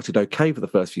thought he started okay for the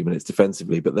first few minutes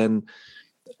defensively, but then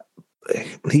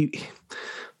the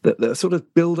sort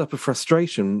of build up of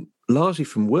frustration largely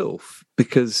from Wilf,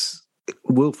 because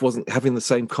Wilf wasn't having the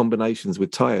same combinations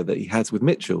with Tayo that he has with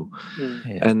Mitchell.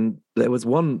 And there was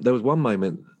one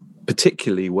moment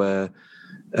particularly where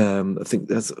I think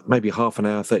there's maybe half an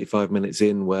hour, 35 minutes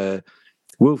in, where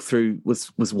Wilf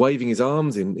was waving his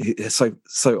arms in.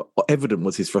 So evident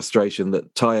was his frustration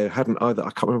that Tayo hadn't either.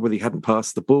 I can't remember whether he hadn't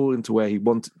passed the ball into where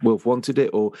Wilf wanted it,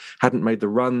 or hadn't made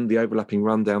the overlapping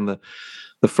run down the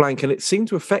flank, and it seemed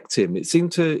to affect him.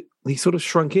 He sort of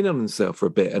shrunk in on himself for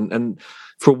a bit, and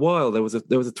for a while there was a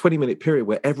 20-minute period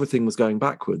where everything was going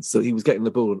backwards. So he was getting the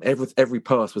ball, and every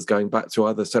pass was going back to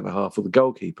either centre half or the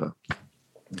goalkeeper.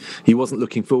 He wasn't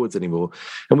looking forwards anymore,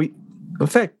 and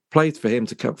fair play for him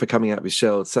for coming out of his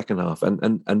shell second half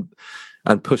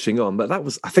and pushing on. But that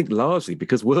was, I think, largely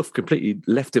because Wilf completely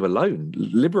left him alone,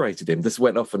 liberated him, just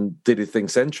went off and did his thing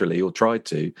centrally, or tried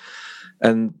to.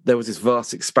 And there was this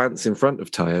vast expanse in front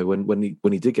of Tayo when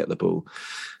he did get the ball.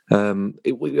 I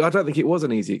don't think it was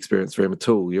an easy experience for him at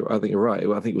all. I think you're right.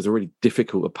 I think it was a really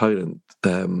difficult opponent,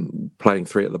 playing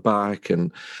 3 at the back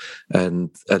and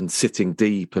sitting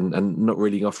deep and not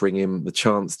really offering him the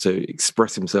chance to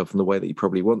express himself in the way that he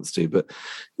probably wants to. But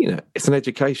it's an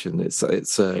education. It's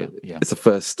a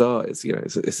first start.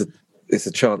 It's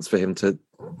a chance for him to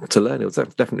learn. It will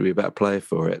definitely be a better player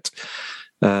for it.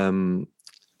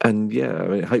 And I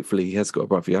mean, hopefully he has got a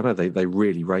bright future. I know they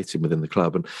really rate him within the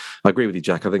club, and I agree with you,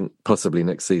 Jack. I think possibly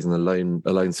next season a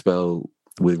loan spell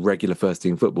with regular first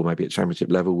team football, maybe at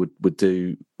Championship level, would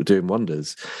do him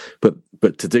wonders. But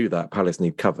to do that, Palace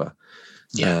need cover.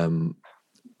 Yeah. And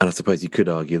I suppose you could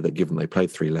argue that given they played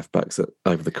 3 left backs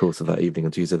over the course of that evening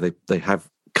on Tuesday, they have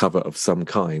cover of some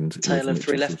kind. Tale of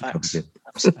 3 left backs.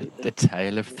 Absolutely. The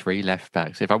tale of 3 left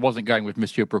backs. If I wasn't going with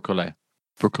Monsieur Bricoleur.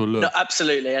 No,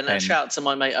 absolutely. And a shout out to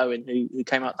my mate Owen, who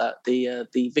came out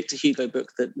the Victor Hugo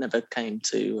book that never came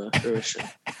to fruition.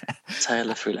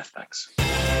 Tale of 3 left backs.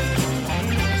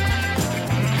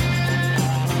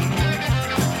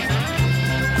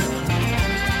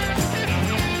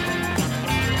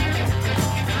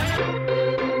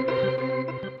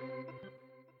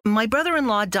 My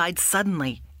brother-in-law died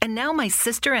suddenly, and now my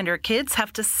sister and her kids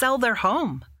have to sell their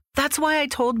home. That's why I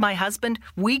told my husband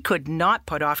we could not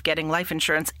put off getting life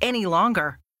insurance any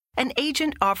longer. An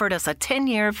agent offered us a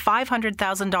 10-year,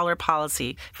 $500,000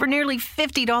 policy for nearly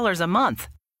 $50 a month.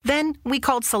 Then we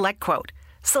called SelectQuote.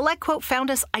 SelectQuote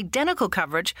found us identical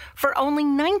coverage for only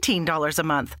 $19 a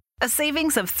month, a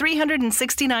savings of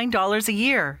 $369 a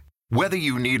year. Whether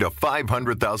you need a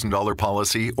 $500,000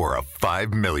 policy or a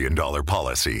 $5 million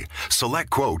policy,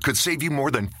 SelectQuote could save you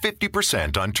more than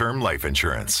 50% on term life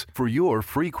insurance. For your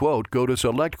free quote, go to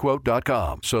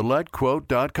SelectQuote.com.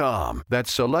 SelectQuote.com.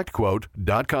 That's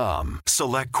SelectQuote.com.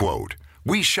 SelectQuote.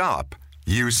 We shop,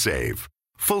 you save.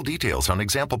 Full details on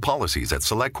example policies at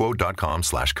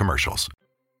SelectQuote.com/commercials.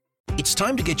 It's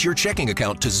time to get your checking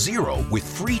account to zero with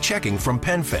free checking from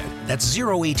PenFed. That's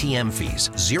zero ATM fees,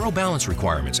 zero balance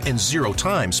requirements, and zero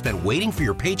time spent waiting for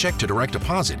your paycheck to direct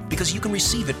deposit because you can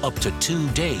receive it up to 2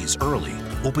 days early.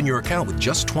 Open your account with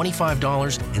just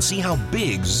 $25 and see how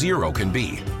big zero can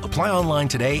be. Apply online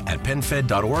today at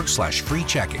PenFed.org/free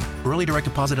checking. Early direct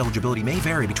deposit eligibility may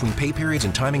vary between pay periods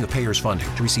and timing of payers' funding.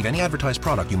 To receive any advertised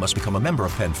product, you must become a member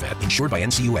of PenFed, insured by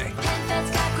NCUA.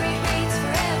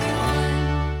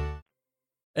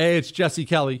 Hey, it's Jesse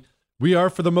Kelly. We are,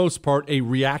 for the most part, a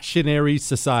reactionary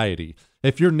society.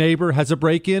 If your neighbor has a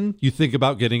break-in, you think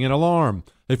about getting an alarm.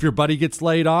 If your buddy gets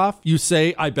laid off, you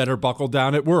say, I better buckle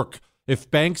down at work. If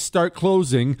banks start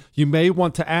closing, you may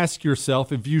want to ask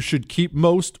yourself if you should keep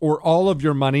most or all of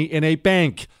your money in a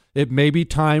bank. It may be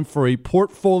time for a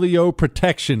portfolio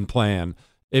protection plan.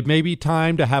 It may be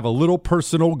time to have a little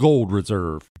personal gold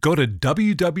reserve. Go to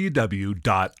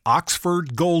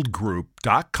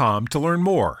www.oxfordgoldgroup.com to learn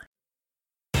more.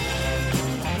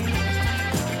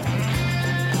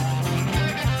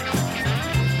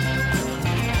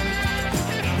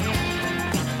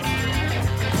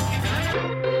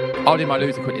 I'll do my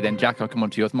loser quickly then, Jack. I'll come on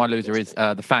to yours. My loser is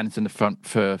the fans in the front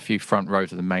for a few front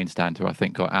rows of the main stand who I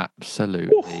think got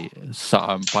absolutely,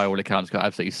 by all accounts, got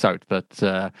absolutely soaked.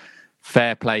 But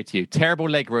fair play to you. Terrible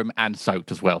legroom and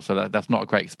soaked as well. So that's not a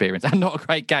great experience and not a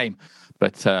great game.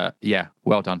 But yeah,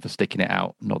 well done for sticking it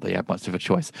out. Not that you had much of a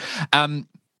choice.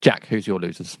 Jack, who's your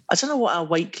losers? I don't know what our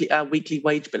weekly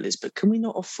wage bill is, but can we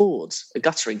not afford a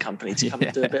guttering company to come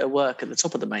and do a bit of work at the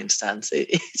top of the main stand?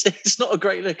 It's not a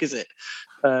great look, is it?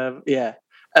 Look,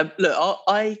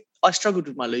 I struggled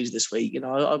with my lose this week. You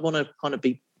know, I want to kind of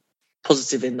be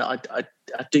positive in that I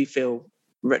do feel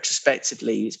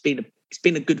retrospectively it's been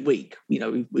a good week. You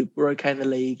know, we're okay in the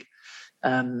league.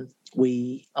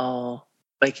 We are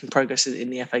making progress in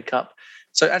the FA Cup.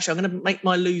 So actually, I'm going to make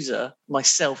my loser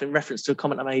myself in reference to a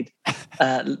comment I made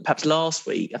perhaps last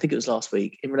week. I think it was last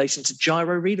week in relation to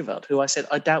Jairo Riedewald, who I said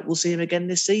I doubt we'll see him again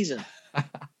this season.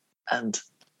 And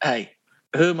hey,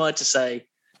 who am I to say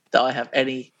that I have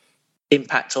any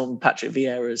impact on Patrick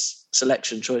Vieira's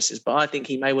selection choices? But I think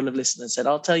he may well have listened and said,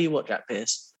 "I'll tell you what, Jack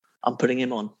Pearce, I'm putting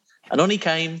him on." And on he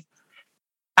came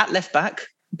at left back,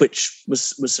 which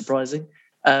was surprising.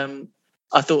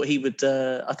 I thought he would.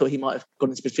 I thought he might have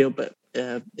gone into midfield, but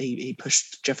he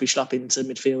pushed Jeffrey Schlupp into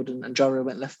midfield, and Jairo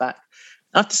went left back.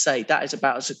 I have to say that is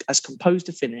about as composed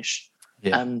a finish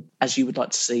as you would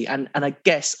like to see, and I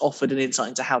guess offered an insight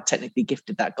into how technically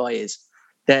gifted that guy is.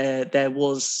 There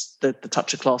was the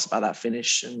touch of class about that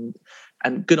finish, and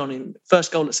good on him.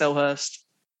 First goal at Selhurst,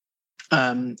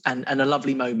 and a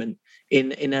lovely moment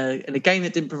in a game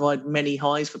that didn't provide many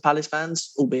highs for Palace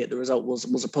fans, albeit the result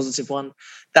was a positive one.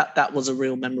 That was a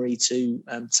real memory to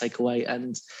take away.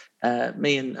 And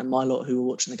me and my lot who were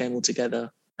watching the game all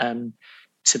together,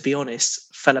 to be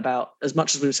honest, fell about, as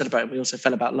much as we were celebrating, we also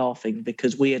fell about laughing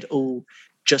because we had all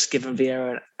just given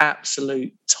Vieira an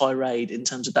absolute tirade in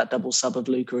terms of that double sub of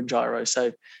Luca and Jairo.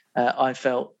 So I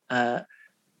felt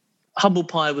humble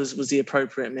pie was the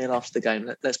appropriate meal after the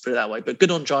game. Let's put it that way. But good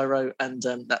on Jairo, and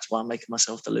that's why I'm making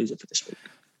myself the loser for this week.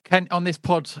 On this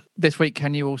pod this week,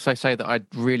 can you also say that I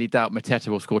really doubt Mateta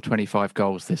will score 25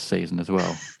 goals this season as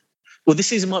well? Well, this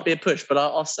season might be a push, but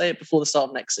I'll say it before the start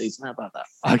of next season. How about that?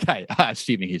 Okay,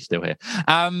 assuming he's still here.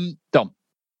 Dom,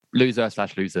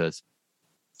 loser/losers.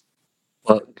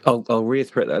 Well, I'll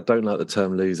reiterate that I don't like the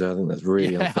term loser. I think that's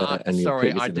really unfair, and you're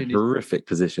putting us in horrific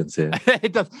positions here.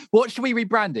 It does. What should we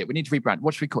rebrand it? We need to rebrand.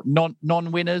 What should we call it?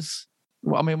 Non-winners?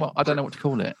 I mean, I don't know what to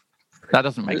call it. That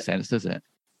doesn't make sense, does it?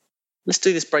 Let's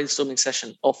do this brainstorming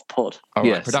session off pod. All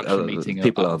right, production meeting.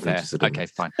 People aren't interested. Okay,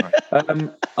 fine.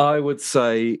 Right. I would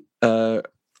say a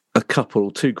couple,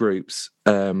 two groups,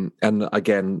 and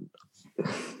again,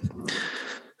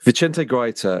 Vicente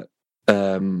Guaita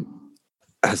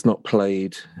has not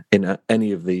played in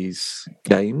any of these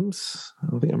games.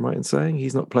 I think I'm right in saying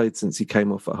he's not played since he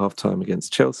came off at half-time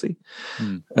against Chelsea,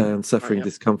 suffering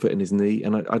discomfort in his knee.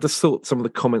 And I just thought some of the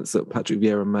comments that Patrick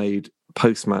Vieira made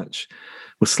post-match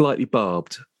were slightly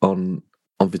barbed on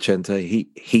Vicente.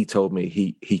 He told me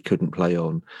he couldn't play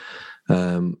on.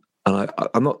 And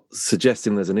I'm not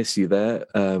suggesting there's an issue there.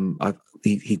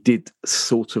 He did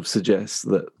sort of suggest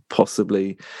that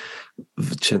possibly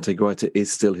Vicente Guaita is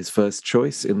still his first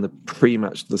choice in the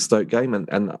pre-match to the Stoke game,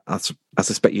 and I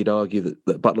suspect you'd argue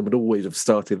that Butland would always have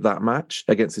started that match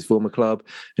against his former club,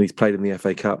 and he's played in the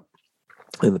FA Cup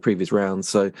in the previous round.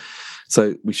 So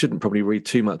we shouldn't probably read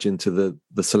too much into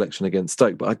the selection against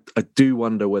Stoke, but I do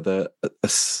wonder whether a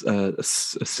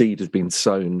seed has been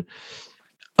sown.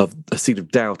 A seed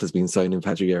of doubt has been sown in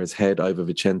Patrick Vieira's head over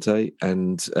Vicente,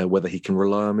 and whether he can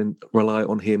rely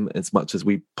on him as much as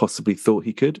we possibly thought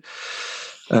he could.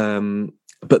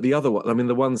 But the other one, I mean,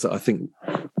 the ones that I think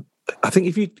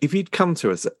if you'd come to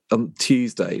us on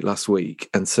Tuesday last week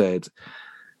and said,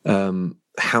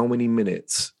 how many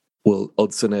minutes will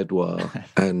Odsonne Edouard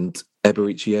and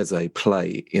Eberechi Eze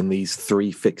play in these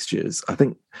three fixtures? I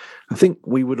think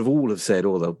we would have all said,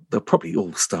 they'll probably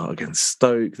all start against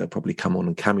Stoke. They'll probably come on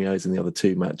and cameos in the other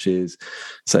two matches.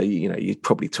 So, you're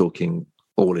probably talking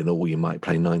all in all, you might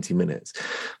play 90 minutes.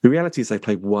 The reality is they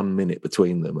played 1 minute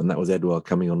between them, and that was Edouard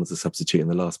coming on as a substitute in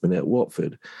the last minute at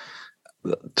Watford.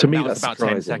 To me, that's about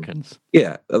surprising. 10 seconds.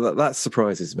 Yeah, that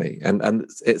surprises me. And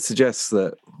it suggests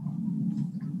that...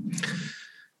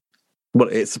 Well,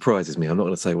 it surprises me. I'm not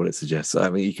going to say what it suggests. I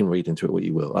mean, you can read into it what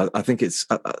you will. I think it's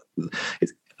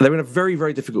they're in a very,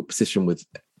 very difficult position with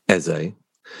Eze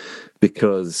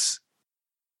because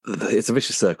it's a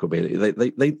vicious circle. Really,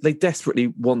 they desperately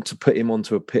want to put him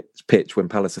onto a pitch when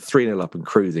Palace are 3-0 up and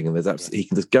cruising, and he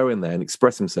can just go in there and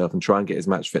express himself and try and get his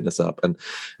match fitness up and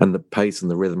the pace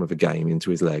and the rhythm of a game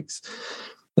into his legs.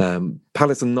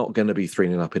 Palace are not going to be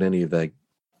 3-0 up in any of their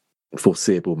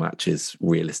foreseeable matches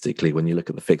realistically. When you look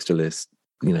at the fixture list,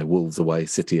 Wolves away,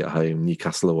 City at home,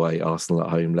 Newcastle away, Arsenal at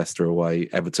home, Leicester away,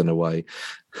 Everton away,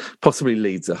 possibly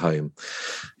Leeds at home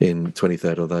in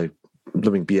 23rd, although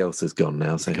Bielsa's gone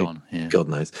now, so God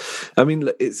knows. I mean,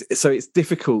 it's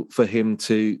difficult for him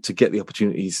to get the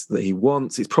opportunities that he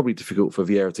wants. It's probably difficult for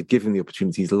Vieira to give him the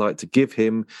opportunities he'd like to give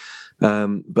him.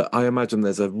 But I imagine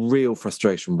there's a real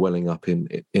frustration welling up in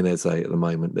Eze at the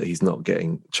moment that he's not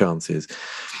getting chances.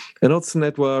 And Odsonne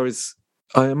Edouard is,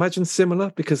 I imagine, similar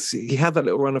because he had that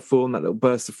little run of form, that little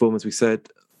burst of form, as we said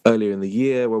earlier in the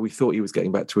year, where we thought he was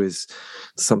getting back to his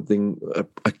something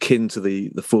akin to the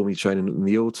form he showed in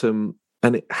the autumn,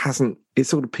 and it hasn't. It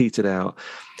sort of petered out.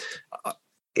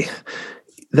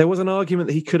 There was an argument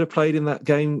that he could have played in that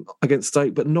game against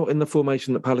Stoke, but not in the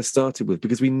formation that Palace started with,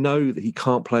 because we know that he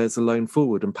can't play as a lone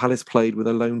forward, and Palace played with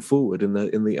a lone forward in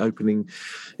the opening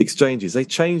exchanges. They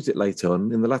changed it later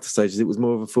on. In the latter stages, it was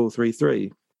more of a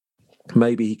 4-3-3.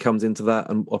 Maybe he comes into that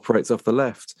and operates off the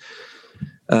left.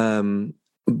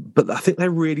 But I think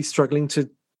they're really struggling to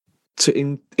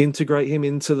integrate him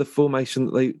into the formation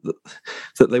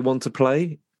that they want to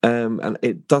play, and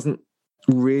it doesn't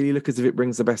really look as if it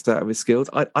brings the best out of his skills.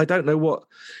 I don't know what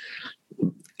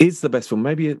is the best one.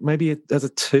 Maybe as a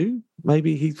 2.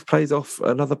 Maybe he plays off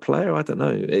another player. I don't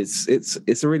know. It's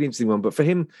a really interesting one. But for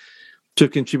him to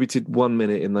have contributed 1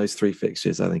 minute in those 3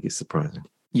 fixtures, I think is surprising.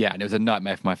 Yeah, and it was a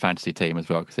nightmare for my fantasy team as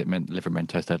well because it meant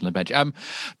Livramento stayed on the bench.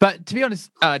 But to be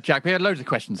honest, Jack, we had loads of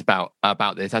questions about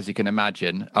this, as you can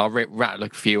imagine. I'll rattle a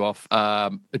few off.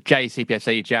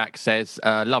 JCPFC Jack says,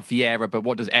 love Vieira, but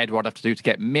what does Edouard have to do to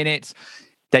get minutes?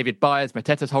 David Byers,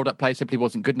 Mateta's hold-up play simply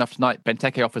wasn't good enough tonight.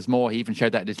 Benteke offers more. He even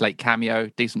showed that in his late cameo.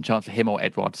 Decent chance for him or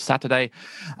Edouard Saturday.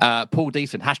 Paul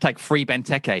Decent, #free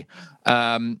Benteke.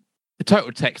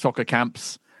 Total Tech Soccer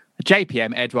Camps.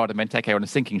 JPM, Edouard and Benteke on a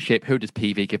sinking ship. Who does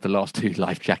PV give the last 2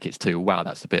 life jackets to? Wow,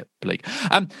 that's a bit bleak.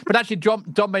 But actually,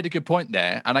 Dom made a good point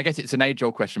there, and I guess it's an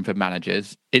age-old question for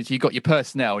managers. It's you've got your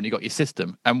personnel and you've got your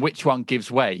system, and which one gives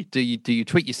way? Do you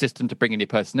tweak your system to bring in your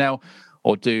personnel,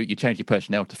 or do you change your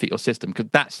personnel to fit your system? Because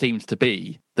that seems to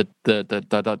be the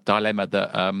dilemma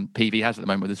that PV has at the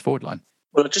moment with his forward line.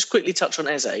 Well, I'll just quickly touch on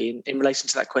Eze in relation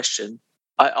to that question.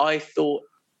 I thought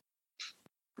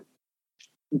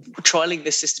trialling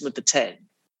this system of the 10,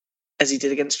 as he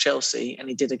did against Chelsea and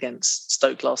he did against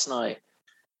Stoke last night,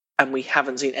 and we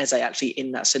haven't seen Eze actually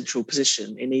in that central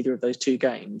position in either of those two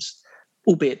games,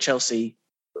 albeit Chelsea,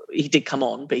 he did come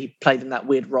on, but he played in that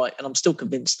weird right, and I'm still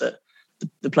convinced that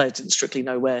the players didn't strictly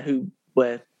know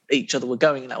where each other were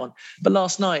going in that one. But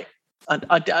last night,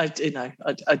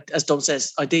 as Dom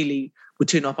says, ideally we're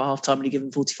 2-0 at half time and you give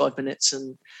him 45 minutes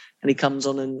and he comes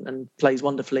on and plays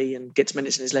wonderfully and gets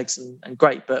minutes in his legs and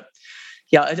great. But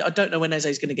yeah, I don't know when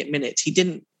Eze's going to get minutes.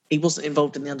 He wasn't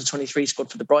involved in the under-23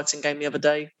 squad for the Brighton game the other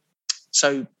day.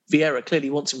 So Vieira clearly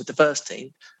wants him with the first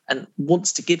team and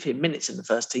wants to give him minutes in the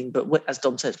first team. But as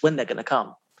Dom says, when they're going to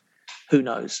come, who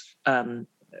knows?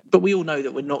 But we all know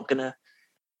that we're not going to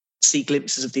see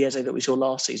glimpses of the Eze that we saw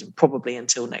last season, probably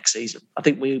until next season. I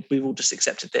think we've all just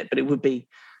accepted it, but it would be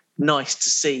nice to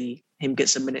see him get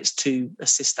some minutes to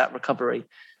assist that recovery.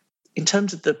 In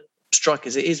terms of the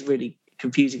strikers, it is really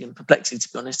confusing and perplexing, to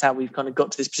be honest, how we've kind of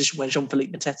got to this position where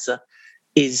Jean-Philippe Mateta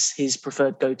is his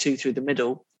preferred go-to through the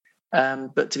middle.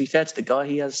 But to be fair to the guy,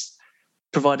 he has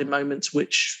provided moments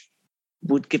which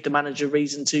would give the manager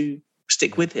reason to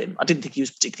stick with him. I didn't think he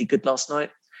was particularly good last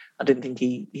night. I didn't think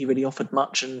he really offered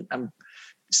much, and I'm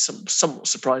somewhat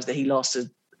surprised that he lasted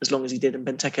as long as he did, and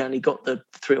Benteke only got the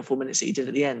 3 or 4 minutes that he did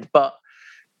at the end. But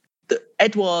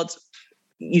Edouard,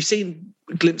 you've seen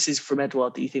glimpses from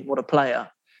Edouard that you think, what a player.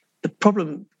 The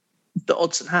problem that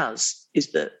Odsonne has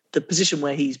is that the position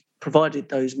where he's provided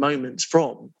those moments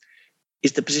from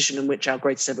is the position in which our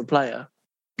greatest ever player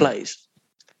plays.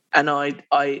 And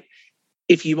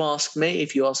if you ask me,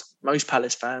 if you ask most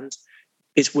Palace fans,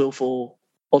 it's Wilf or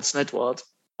Odsonne Edouard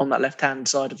on that left-hand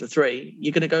side of the three,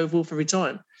 you're going to go with Wilf every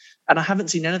time. And I haven't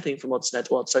seen anything from Odsonne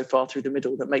Edouard so far through the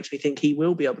middle that makes me think he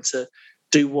will be able to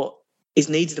do what is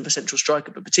needed of a central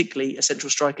striker, but particularly a central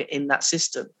striker in that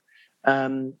system.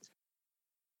 And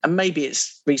maybe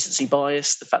it's recency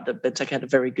bias, the fact that Benteke had a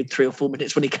very good 3 or 4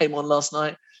 minutes when he came on last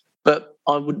night. But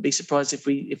I wouldn't be surprised if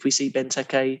we see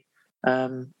Benteke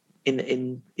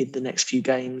in the next few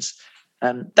games.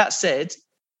 That said,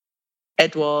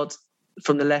 Edouard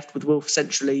from the left with Wilf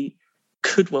centrally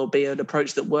could well be an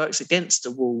approach that works against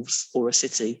a Wolves or a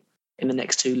City in the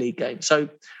next 2 league games. So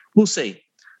we'll see.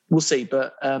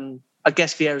 But I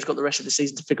guess Vieira's got the rest of the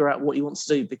season to figure out what he wants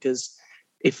to do, because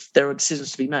if there are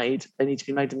decisions to be made, they need to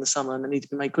be made in the summer and they need to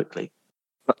be made quickly.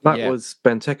 That was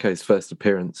Benteke's first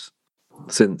appearance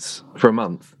for a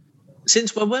month.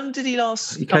 Since when did he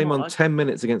last? He came on 10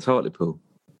 minutes against Hartlepool.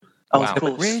 Oh, wow. Of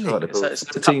course. Really? So it's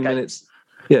 13 minutes.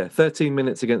 Yeah, 13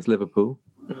 minutes against Liverpool,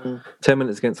 10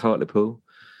 minutes against Hartlepool.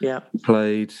 Yeah. He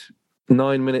played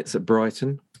 9 minutes at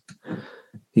Brighton.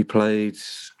 He came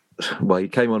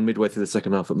on midway through the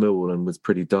second half at Millwall and was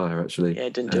pretty dire, actually. Yeah,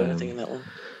 didn't do anything in that one.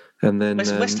 And then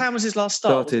West Ham was his last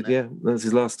start. That was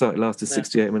his last start. It lasted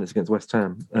 68 minutes against West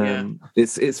Ham.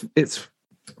 It's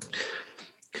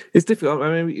difficult.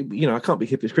 I mean, I can't be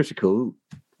hypocritical,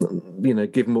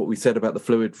 given what we said about the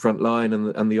fluid front line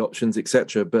and the options,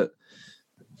 etc. But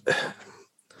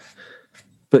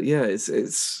yeah,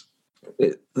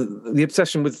 the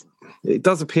obsession with it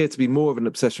does appear to be more of an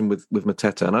obsession with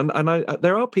Mateta, and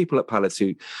there are people at Palace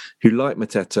who like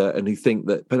Mateta and who think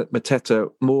that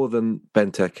Mateta more than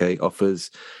Benteke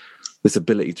offers this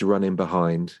ability to run in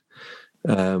behind,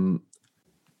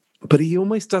 but he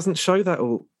almost doesn't show that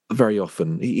very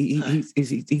often.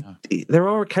 There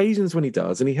are occasions when he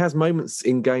does, and he has moments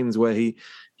in games where you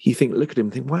look at him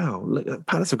and think, wow, look,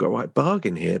 Palace have got a right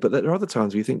bargain here. But there are other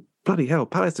times where you think, bloody hell,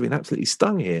 Palace have been absolutely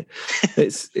stung here.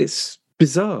 It's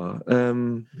bizarre.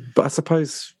 But I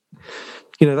suppose,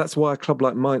 that's why a club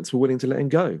like Mainz were willing to let him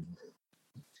go.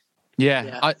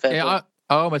 Yeah, I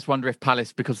almost wonder if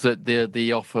Palace, because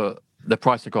the offer, the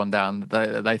price had gone down,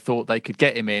 they thought they could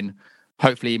get him in,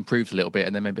 hopefully improves a little bit,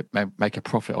 and then maybe make a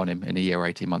profit on him in a year or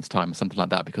 18 months' time or something like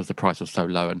that, because the price was so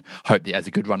low, and hope that he has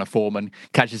a good run of form and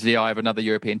catches the eye of another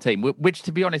European team, which,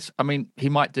 to be honest, I mean, he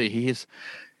might do. He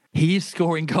is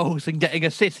scoring goals and getting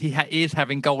assists. He is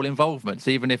having goal involvements,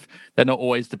 even if they're not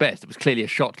always the best. It was clearly a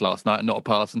shot last night and not a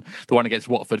pass, and the one against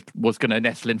Watford was going to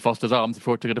nestle in Foster's arms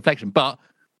before it took a deflection. But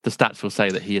the stats will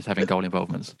say that he is having goal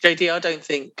involvements. JD, I don't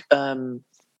think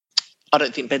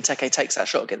Benteke takes that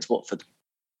shot against Watford.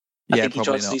 I think he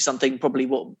tries to do something probably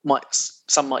what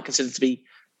some might consider to be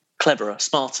cleverer,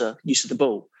 smarter use of the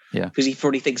ball. Yeah. Because he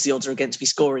probably thinks the odds are against me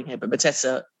scoring here. But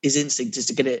Mateta, his instinct is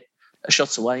to get it a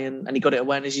shot away, and he got it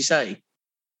away. And as you say,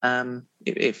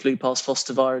 It flew past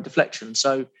Foster via a deflection.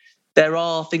 So there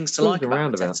are things to like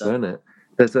about Mateta. Isn't it?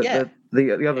 There's the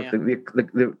other thing.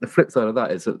 The flip side of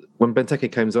that is that when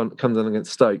Benteke comes on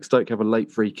against Stoke have a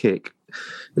late free kick,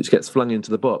 which gets flung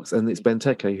into the box, and it's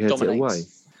Benteke who heads it away.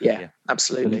 Yeah,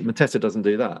 absolutely. And Mateta doesn't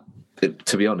do that.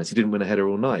 To be honest, he didn't win a header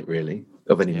all night, really,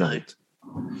 of any note.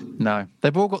 No,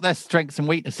 they've all got their strengths and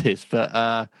weaknesses, but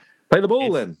play the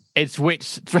ball then. It's which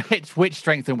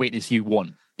strength and weakness you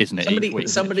want, isn't it?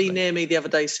 Somebody near me the other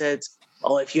day said,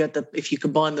 "Oh, if you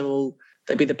combine them all,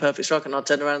 they'd be the perfect striker." And I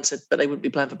turned around and said, "But they wouldn't be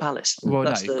playing for Palace." Well,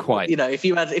 no, quite. If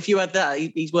you had that,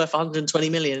 he's worth 120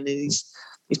 million, and he's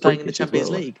playing in the Champions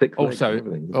League.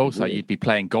 Also, you'd be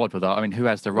playing God with that. I mean, who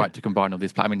has the right to combine all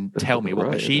these? I mean, tell me what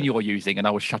machine you're using, and I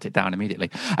will shut it down immediately.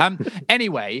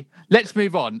 Anyway, let's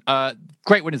move on.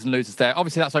 Great winners and losers there.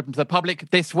 Obviously, that's open to the public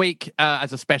this week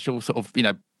as a special sort of,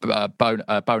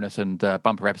 bonus and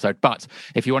bumper episode. But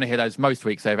if you want to hear those most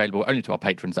weeks, they're available only to our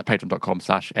patrons at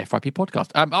patreon.com/FYP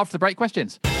podcast. After the break,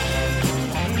 questions.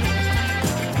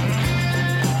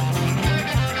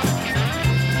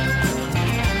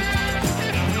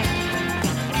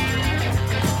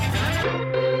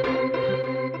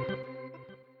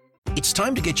 It's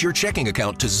time to get your checking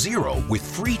account to zero with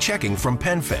free checking from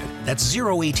PenFed. That's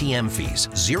zero ATM fees,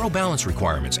 zero balance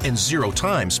requirements, and zero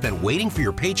time spent waiting for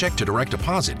your paycheck to direct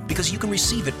deposit because you can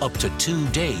receive it up to 2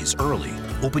 days early.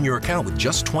 Open your account with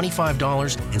just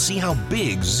 $25 and see how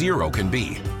big zero can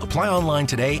be. Apply online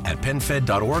today at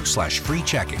penfed.org/free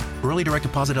checking. Early direct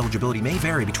deposit eligibility may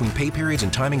vary between pay periods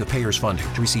and timing of payers'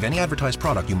 funding. To receive any advertised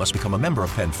product, you must become a member of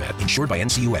PenFed, insured by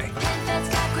NCUA.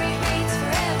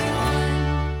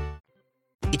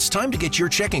 It's time to get your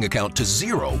checking account to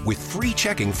zero with free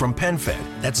checking from PenFed.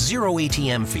 That's zero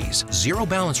ATM fees, zero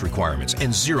balance requirements,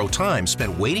 and zero time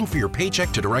spent waiting for your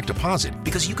paycheck to direct deposit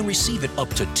because you can receive it up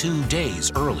to 2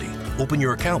 days early. Open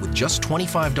your account with just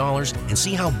 $25 and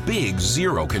see how big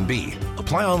zero can be.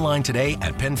 Apply online today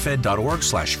at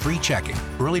penfed.org/free checking.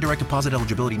 Early direct deposit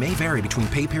eligibility may vary between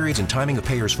pay periods and timing of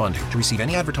payers' funding. To receive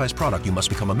any advertised product, you must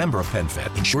become a member of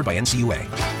PenFed, insured by NCUA.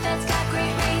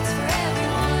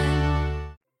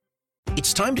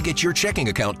 It's time to get your checking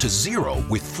account to zero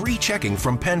with free checking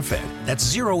from PenFed. That's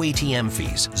zero ATM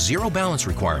fees, zero balance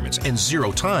requirements, and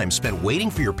zero time spent waiting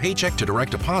for your paycheck to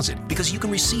direct deposit because you can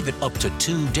receive it up to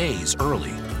 2 days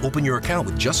early. Open your account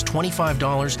with just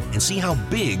 $25 and see how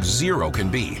big zero can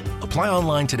be. Apply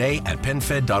online today at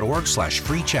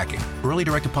penfed.org/free checking. Early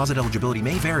direct deposit eligibility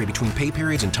may vary between pay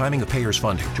periods and timing of payers'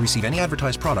 funding. To receive any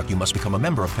advertised product, you must become a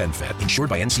member of PenFed, insured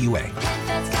by NCUA.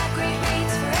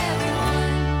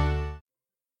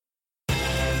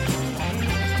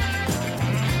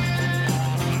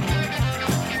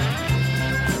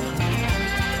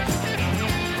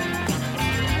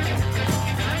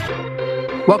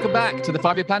 Welcome back to the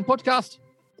 5-Year Plan podcast.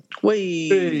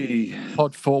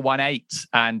 Pod 418,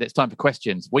 and it's time for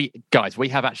questions. We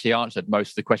have actually answered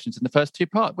most of the questions in the first two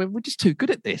parts. We're just too good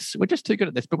at this.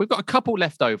 But we've got a couple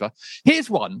left over. Here's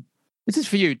one. This is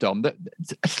for you, Dom.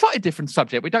 It's a slightly different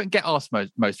subject. We don't get asked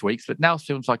most weeks, but now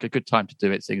feels like a good time to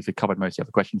do it, seeing as we've covered most of the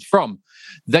other questions from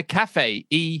the Cafe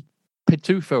E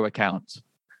Pitufo account.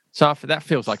 So that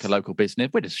feels like a local business.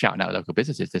 We're just shouting out local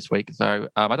businesses this week. So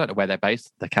I don't know where they're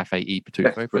based, the Cafe E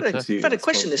Pitufo. We've had a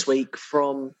question this week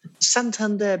from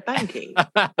Santander Banking.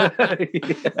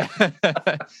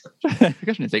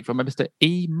 Question this week from Mr.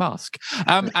 E. Musk.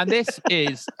 And this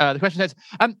is, the question says,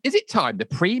 is it time the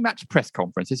pre-match press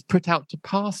conference is put out to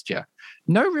pasture?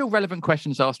 No real relevant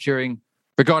questions asked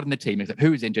regarding the team, except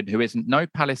who's injured, who isn't. No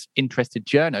Palace-interested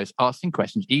journos asking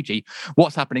questions, e.g.,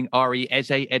 what's happening,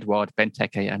 Eze, Edouard,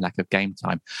 Benteke, and lack of game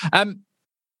time.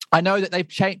 I know that they've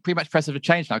changed, pre-match press have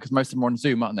changed now because most of them are on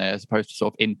Zoom, aren't they, as opposed to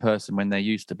sort of in person when they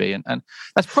used to be. And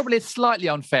that's probably a slightly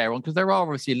unfair one because there are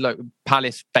obviously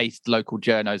Palace-based local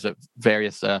journos at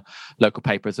various local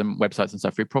papers and websites and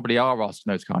stuff who probably are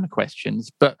asking those kind of questions.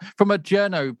 But from a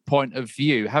journo point of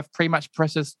view, have pre-match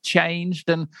presses changed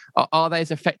and are they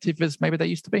as effective as maybe they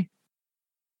used to be?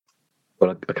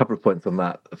 Well, a couple of points on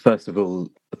that. First of all,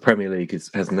 the Premier League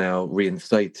has now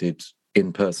reinstated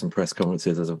in-person press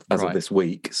conferences as of this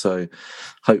week. So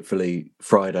hopefully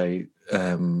Friday,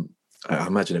 I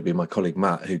imagine it'd be my colleague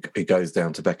Matt who goes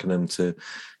down to Beckenham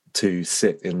to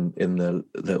sit in the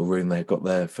little room they've got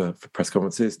there for press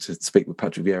conferences to speak with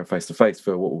Patrick Vieira face to face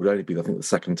for what would only be, I think, the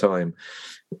second time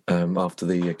after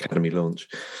the academy launch.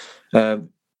 The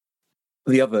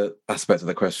other aspect of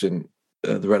the question,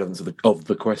 the relevance of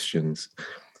the questions.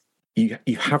 You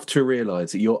have to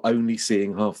realise that you're only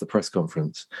seeing half the press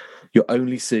conference. You're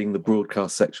only seeing the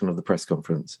broadcast section of the press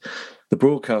conference. The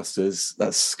broadcasters,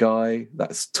 that's Sky,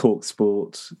 that's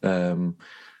TalkSport,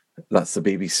 That's the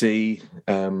BBC.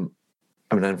 I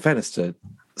mean, in fairness to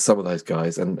some of those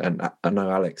guys, and I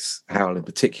know Alex Howell in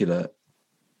particular,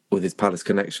 with his Palace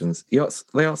connections,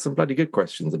 they ask some bloody good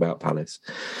questions about Palace,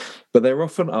 but they're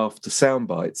often after sound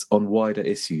bites on wider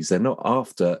issues. They're not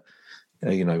after,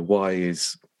 why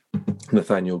is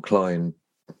Nathaniel Klein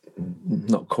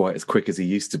not quite as quick as he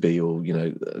used to be, or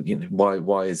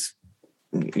why is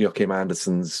Joachim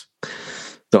Andersen's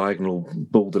diagonal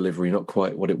ball delivery not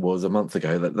quite what it was a month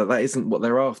ago. That isn't what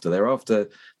they're after. They're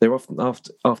often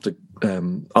after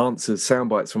answers, sound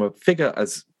bites from a figure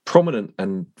as prominent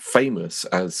and famous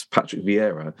as Patrick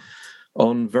Vieira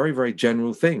on very, very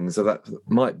general things. So that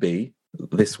might be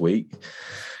this week,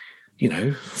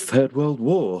 Third World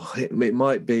War. It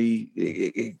might be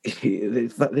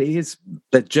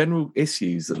the general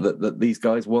issues that these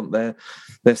guys want their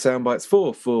sound bites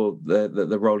for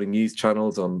the rolling news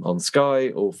channels on Sky,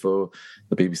 or for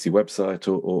the BBC website,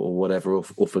 or whatever, or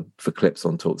for clips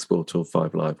on TalkSport or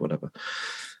 5 Live, whatever.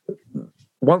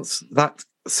 Once that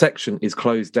section is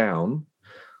closed down,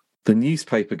 the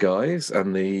newspaper guys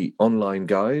and the online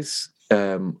guys,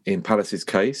 in Palace's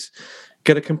case,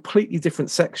 get a completely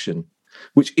different section,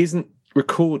 which isn't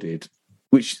recorded,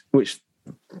 which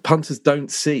punters don't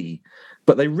see,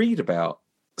 but they read about.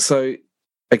 So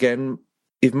again,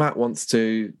 if Matt wants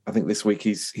to, I think this week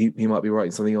he might be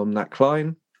writing something on Nat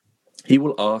Klein. He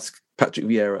will ask Patrick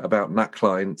Vieira about Nat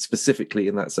Klein specifically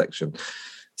in that section.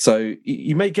 So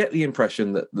you may get the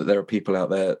impression that there are people out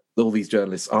there, all these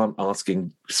journalists aren't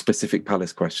asking specific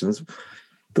Palace questions.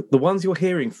 The ones you're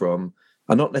hearing from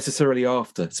are not necessarily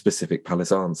after specific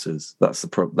Palace answers. That's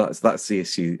that's the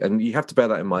issue, and you have to bear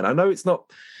that in mind. I know it's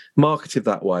not marketed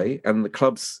that way, and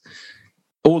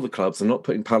all the clubs. I'm not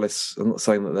putting Palace. I'm not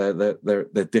saying that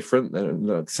they're different.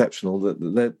 They're exceptional.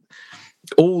 They're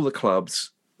all the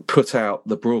clubs put out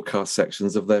the broadcast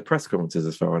sections of their press conferences,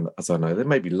 as far as I know. They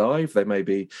may be live. They may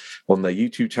be on their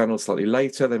YouTube channel slightly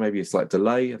later. There may be a slight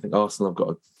delay. I think Arsenal have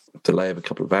got a delay of a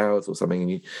couple of hours or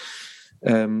something.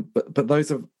 But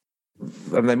those are.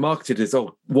 And they marketed as,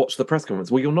 watch the press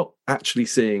conference. Well, you're not actually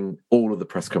seeing all of the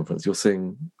press conference. You're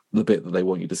seeing the bit that they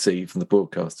want you to see from the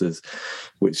broadcasters,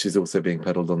 which is also being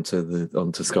peddled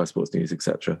onto Sky Sports News,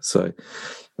 etc. So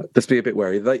just be a bit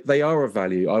wary. They are of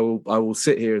value. I will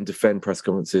sit here and defend press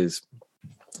conferences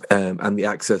and the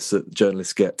access that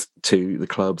journalists get to the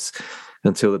clubs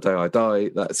until the day I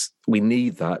die. We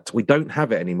need that. We don't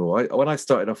have it anymore. When I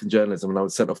started off in journalism, and I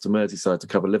was sent off to Merseyside to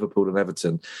cover Liverpool and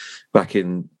Everton back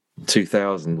in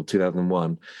 2000 or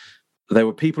 2001, there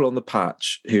were people on the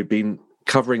patch who'd been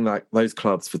covering those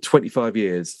clubs for 25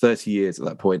 years, 30 years at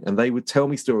that point, and they would tell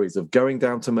me stories of going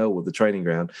down to Melwood, the training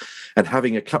ground, and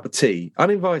having a cup of tea,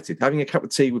 uninvited, having a cup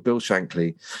of tea with Bill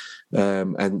Shankly,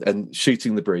 and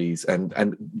shooting the breeze,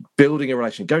 and building a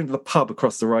relation, going to the pub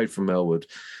across the road from Melwood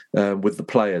with the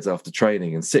players after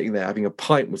training, and sitting there having a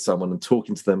pint with someone and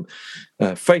talking to them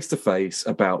face to face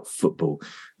about football.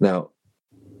 Now,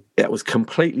 it was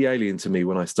completely alien to me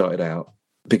when I started out,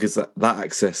 because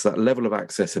that level of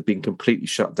access had been completely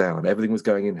shut down. Everything was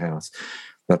going in-house.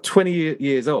 Now, 20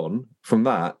 years on from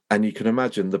that, and you can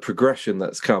imagine the progression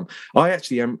that's come. I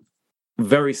actually am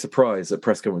very surprised that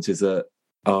press conferences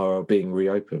are being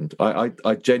reopened.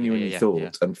 I genuinely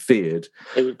thought and feared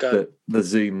that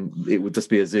it would just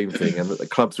be a Zoom thing, and that the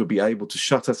clubs would be able to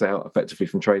shut us out effectively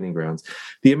from training grounds.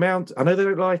 I know they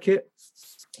don't like it.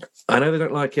 I know they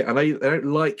don't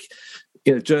like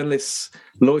journalists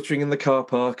loitering in the car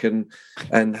park and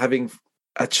having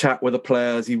a chat with a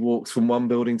player as he walks from one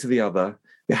building to the other.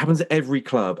 It happens at every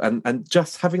club, and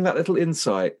just having that little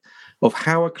insight of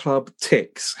how a club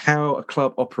ticks, how a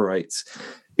club operates,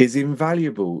 is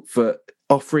invaluable for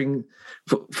offering,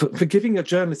 for giving a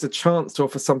journalist a chance to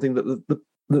offer something that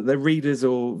their readers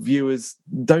or viewers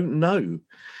don't know.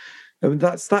 I mean,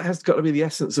 that has got to be the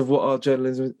essence of what our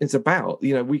journalism is about.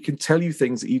 We can tell you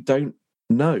things that you don't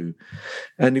know,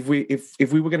 and if we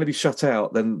were going to be shut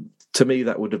out, then to me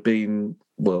that would have been,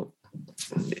 well,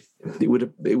 it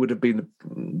would have been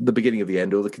the beginning of the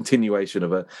end, or the continuation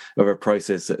of a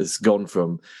process that has gone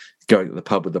from going to the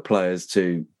pub with the players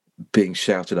to being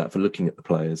shouted at for looking at the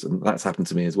players, and that's happened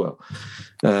to me as well.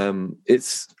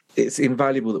 It's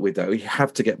invaluable that we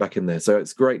have to get back in there. So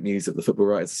it's great news that the Football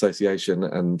Writers Association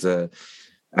and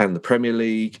the Premier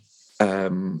League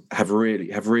have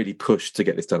really pushed to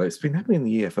get this done. It's been happening in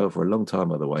the EFL for a long time,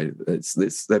 by the way.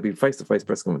 There've been face-to-face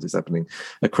press conferences happening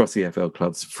across EFL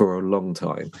clubs for a long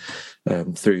time,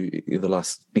 through the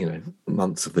last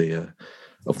months of the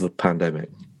pandemic.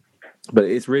 But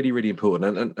it's really, really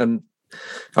important, and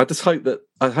I just hope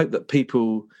that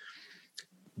people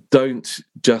don't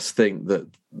just think that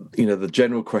the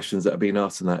general questions that are being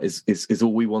asked in that is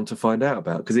all we want to find out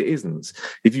about, because it isn't.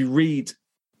 If you read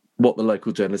what the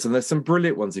local journalists, and there's some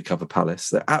brilliant ones who cover Palace,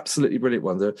 they're absolutely brilliant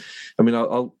ones. I mean,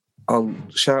 I'll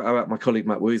shout out my colleague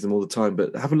Matt Woosnam all the time,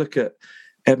 but have a look at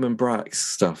Edmund Brack's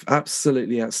stuff.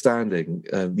 Absolutely outstanding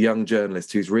young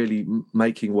journalist who's really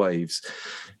making waves.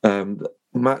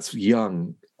 Matt's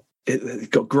young.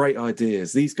 Got great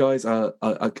ideas. These guys are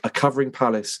covering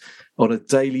Palace on a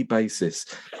daily basis.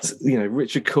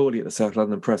 Richard Corley at the South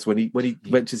London Press, when he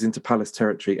ventures into Palace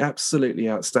territory, absolutely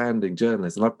outstanding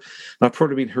journalist. And I've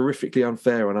probably been horrifically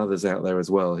unfair on others out there as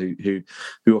well who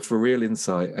offer real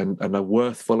insight and are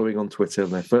worth following on Twitter.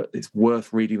 And it's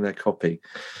worth reading their copy,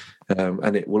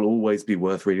 and it will always be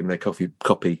worth reading their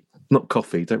copy. Not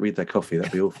coffee. Don't read their coffee.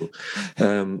 That'd be awful.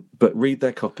 But read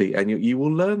their copy, and you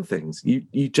will learn things.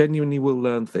 You genuinely will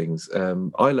learn things.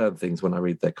 I learn things when I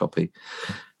read their copy.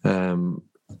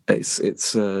 It's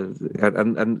great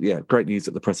news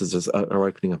that the presses are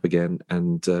opening up again.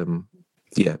 And don't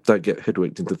get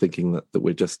hoodwinked into thinking that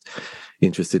we're just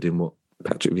interested in what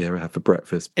Patrick Vieira had for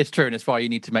breakfast. It's true, and it's why you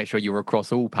need to make sure you're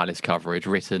across all Palace coverage,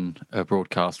 written,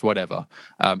 broadcast, whatever.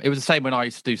 It was the same when I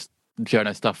used to do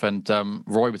journo stuff, and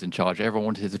Roy was in charge. Everyone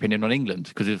wanted his opinion on England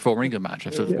because he was a former England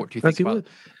manager. So what do you think about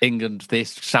England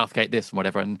this, Southgate this, and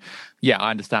whatever? And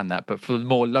I understand that, but for the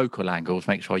more local angles,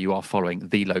 make sure you are following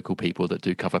the local people that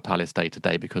do cover Palace day to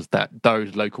day, because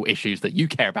those local issues that you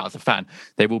care about as a fan,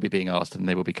 they will be being asked and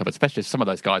they will be covered, especially if some of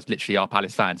those guys literally are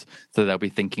Palace fans, so they'll be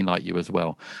thinking like you as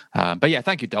well. But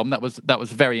thank you, Dom. That was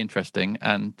very interesting,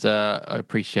 and I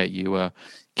appreciate you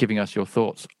giving us your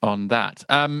thoughts on that.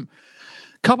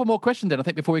 Couple more questions then, I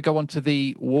think, before we go on to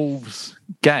the Wolves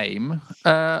game.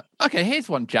 Okay, here's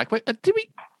one, Jack. Wait, did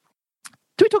we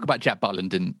talk about Jack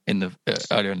Butland in the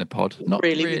earlier in the pod? Not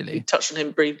really. We touched on him,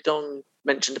 breathed on,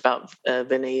 mentioned about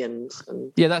Vinny and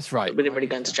yeah, that's right. We didn't really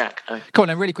go into Jack. No. Come on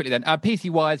then, really quickly then. PC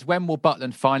wise, when will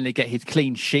Butland finally get his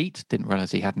clean sheet? Didn't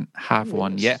realise he hadn't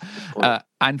one yet.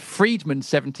 And Friedman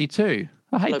 72.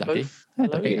 Oh, hey, Dougie.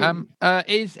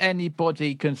 Is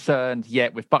anybody concerned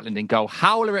yet with Butland in goal?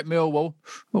 Howler at Millwall.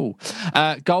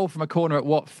 Goal from a corner at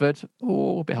Watford.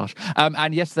 A bit harsh.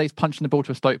 And yesterday's punching the ball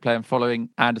to a Stoke player and following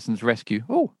Anderson's rescue.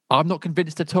 I'm not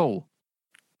convinced at all.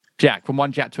 Jack, from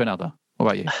one Jack to another. What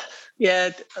about you? Yeah,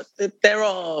 there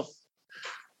are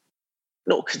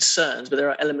not concerns, but there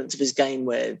are elements of his game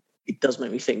where it does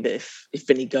make me think that if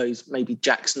Vinny goes, maybe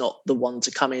Jack's not the one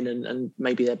to come in, and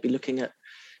maybe they'd be looking at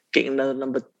getting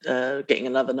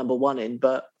another number one in.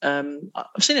 But I've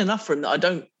seen enough for him that I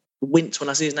don't wince when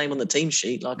I see his name on the team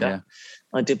sheet like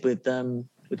I did with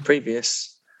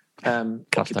previous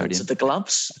occupants of the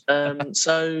gloves. I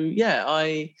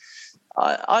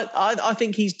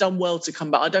think he's done well to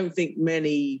come back. I don't think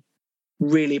many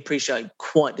really appreciate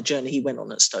quite the journey he went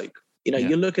on at Stoke.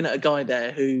 You're looking at a guy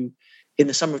there who in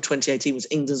the summer of 2018 was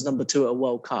England's number 2 at a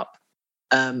World Cup.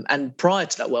 And prior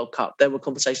to that World Cup, there were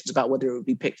conversations about whether it would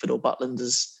be Pickford or Butland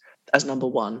as number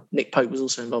 1. Nick Pope was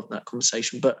also involved in that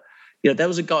conversation. But, there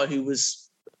was a guy who was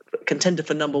a contender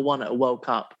for number 1 at a World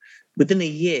Cup. Within a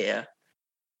year,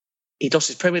 he lost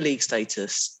his Premier League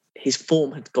status. His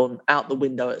form had gone out the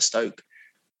window at Stoke,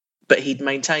 but he'd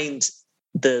maintained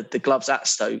the gloves at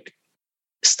Stoke,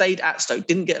 stayed at Stoke,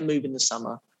 didn't get a move in the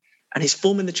summer. And his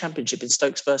form in the Championship in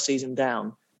Stoke's first season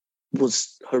down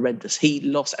was horrendous. He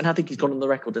lost, and I think he's gone on the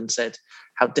record and said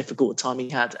how difficult a time he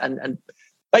had. And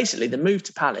basically the move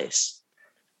to Palace,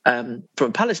 from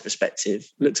a Palace perspective,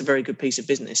 looks a very good piece of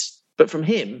business. But from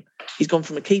him, he's gone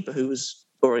from a keeper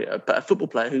or a football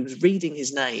player who was reading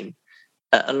his name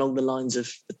along the lines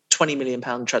of a £20 million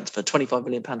transfer, £25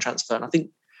 million transfer. And I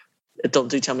think, Don,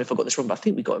 do tell me if I got this wrong, but I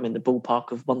think we got him in the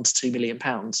ballpark of £1 to £2 million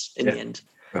in the end.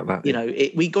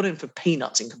 We got him for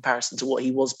peanuts in comparison to what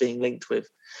he was being linked with.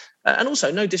 And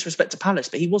also, no disrespect to Palace,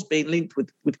 but he was being linked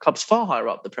with clubs far higher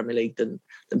up the Premier League than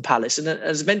Palace, and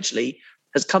as eventually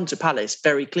has come to Palace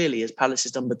very clearly as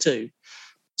Palace's number 2.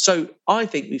 So I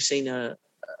think we've seen a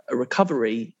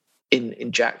recovery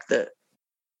in Jack that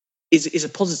is a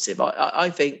positive. I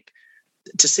think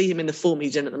to see him in the form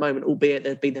he's in at the moment, albeit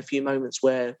there have been a few moments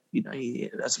where he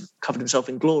hasn't covered himself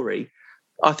in glory,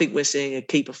 I think we're seeing a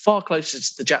keeper far closer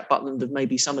to the Jack Butland of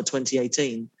maybe summer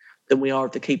 2018 than we are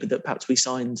of the keeper that perhaps we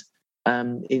signed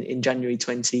in January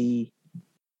 20.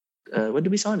 When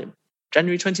did we sign him?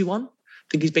 January 21? I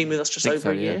think he's been with us just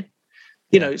over a year.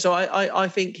 So I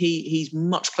think he's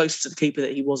much closer to the keeper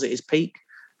that he was at his peak.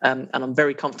 And I'm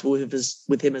very comfortable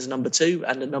with him as number 2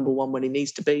 and a number 1 when he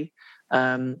needs to be.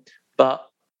 But,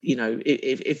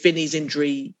 if Vinny's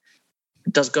injury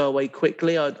does go away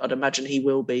quickly, I'd imagine he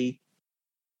will be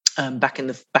back in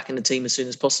the team as soon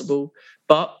as possible.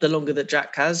 But the longer that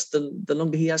Jack has, the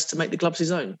longer he has to make the clubs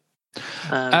his own.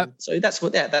 So that's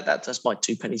my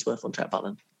 2 pennies worth on Jack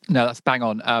Butland. No, that's bang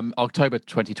on. October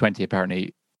 2020,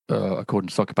 apparently, according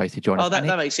to Soccer Base, he joined. Oh, that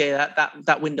makes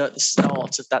that window at the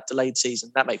start of that delayed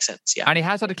season. That makes sense. Yeah, and he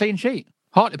has had a clean sheet.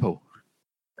 Hartlepool,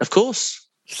 of course.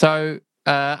 So,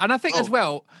 and I think as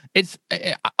well, it's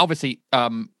obviously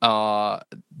the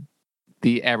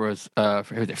errors.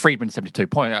 Friedman 72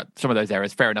 point out some of those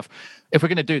errors. Fair enough. If we're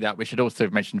going to do that, we should also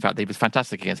mention the fact that he was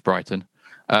fantastic against Brighton.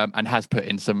 And has put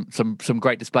in some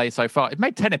great displays so far. It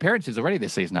made 10 appearances already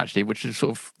this season, actually, which is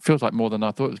sort of feels like more than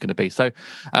I thought it was going to be. So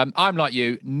I'm like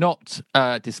you, not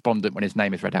despondent when his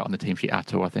name is read out on the team sheet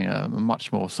at all. I think a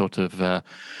much more sort of,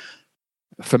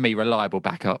 for me, reliable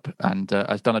backup and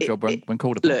has done a job when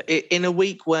called upon. Look, in a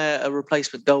week where a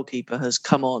replacement goalkeeper has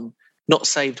come on, not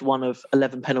saved one of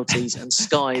 11 penalties and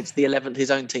skied the 11th his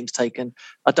own team's taken,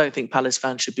 I don't think Palace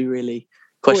fans should be really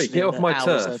questioning get off my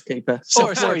turf. Keeper.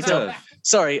 Sorry, Tom.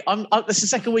 Sorry, this is the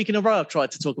second week in a row I've tried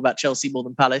to talk about Chelsea more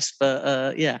than Palace,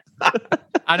 but yeah.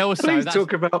 And also, please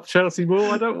talk about Chelsea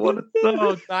more. I don't want to.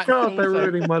 Oh God, they're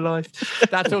ruining my life.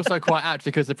 That's also quite apt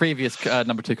because the previous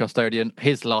number 2 custodian,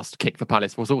 his last kick for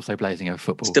Palace was also blazing over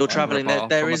football. Still travelling.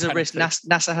 There is a risk.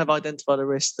 NASA have identified a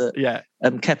risk that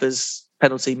Kepa's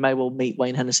penalty may well meet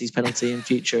Wayne Hennessy's penalty in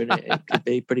future, and it could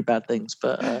be pretty bad things.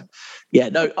 But I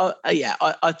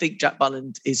think Jack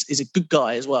Butland is a good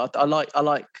guy as well. I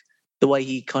like the way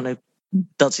he kind of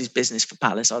does his business for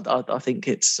Palace. I think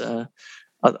it's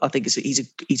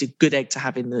he's a good egg to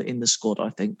have in the squad. I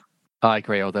think. I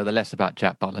agree. Although the less about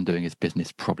Jack Butland doing his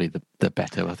business, probably the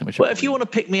better. I think we should. Well, if you want to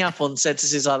pick me up on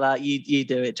sentences like that, you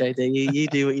do it, JD. You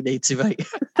do what you need to, mate.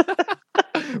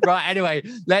 Right. Anyway,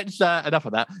 let's enough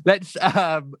of that. Let's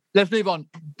move on.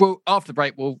 Well, after the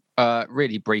break, we'll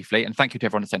really briefly, and thank you to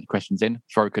everyone who sent questions in.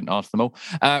 Sorry, we couldn't ask them all.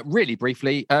 Really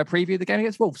briefly, preview the game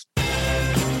against Wolves.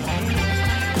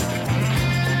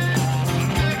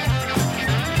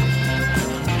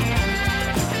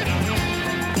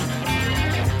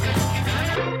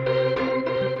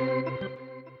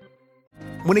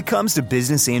 When it comes to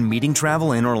business and meeting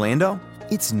travel in Orlando,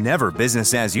 it's never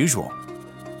business as usual.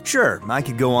 Sure, I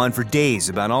could go on for days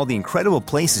about all the incredible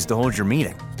places to hold your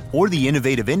meeting, or the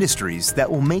innovative industries that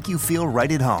will make you feel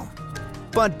right at home.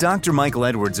 But Dr. Michael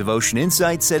Edwards of Ocean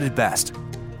Insight said it best.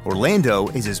 Orlando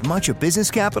is as much a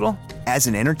business capital as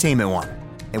an entertainment one.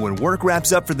 And when work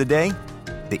wraps up for the day,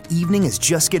 the evening is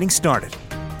just getting started.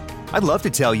 I'd love to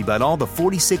tell you about all the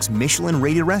 46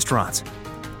 Michelin-rated restaurants,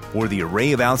 or the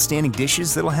array of outstanding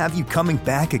dishes that'll have you coming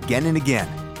back again and again.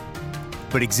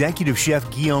 But Executive Chef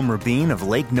Guillaume Rabin of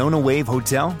Lake Nona Wave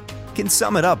Hotel can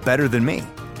sum it up better than me.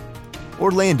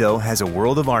 Orlando has a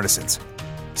world of artisans,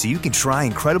 so you can try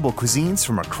incredible cuisines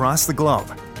from across the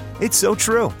globe. It's so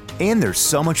true, and there's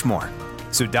so much more.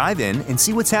 So dive in and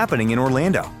see what's happening in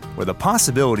Orlando, where the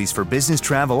possibilities for business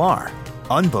travel are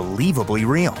unbelievably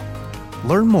real.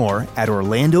 Learn more at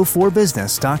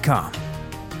orlandoforbusiness.com.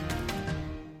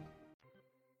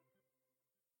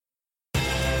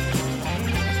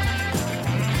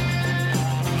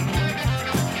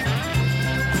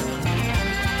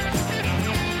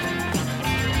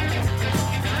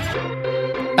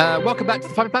 Welcome back to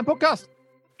the 5 Plan Podcast.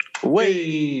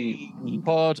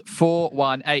 Pod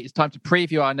 418. It's time to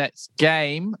preview our next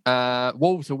game.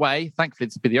 Wolves away. Thankfully,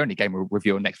 this will be the only game we'll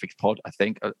review on next week's pod, I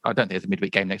think. I don't think there's a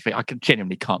midweek game next week. I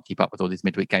genuinely can't keep up with all these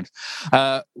midweek games.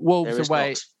 Wolves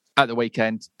away at the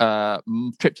weekend.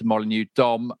 Trip to Molineux.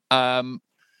 Dom.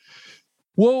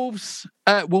 Wolves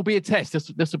will be a test.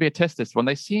 This will be a test, this one.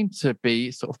 They seem to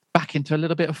be sort of back into a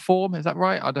little bit of form. Is that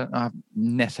right? I've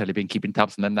necessarily been keeping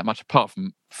tabs on them that much, apart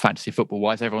from fantasy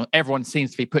football-wise. Everyone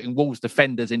seems to be putting Wolves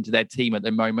defenders into their team at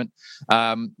the moment,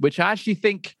 which I actually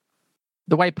think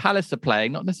the way Palace are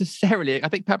playing, not necessarily, I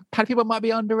think people might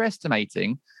be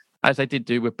underestimating, as they did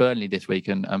do with Burnley this week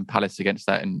and Palace against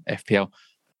that in FPL,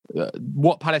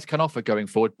 what Palace can offer going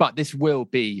forward. But this will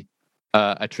be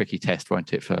a tricky test,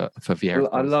 won't it, for Vieira?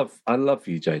 Well, I love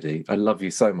you, JD. I love you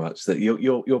so much that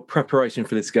your preparation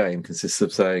for this game consists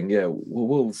of saying,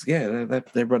 Wolves,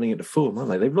 they're running into form,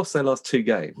 aren't they? They've lost their last 2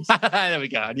 games. There we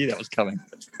go. I knew that was coming.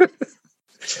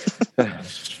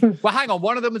 Well, hang on.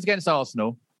 One of them was against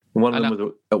Arsenal. And one of them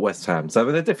was at West Ham.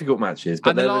 So they're difficult matches.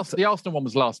 But and the Arsenal one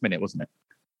was last minute, wasn't it?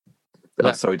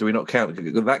 Sorry, do we not count?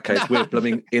 In that case, we're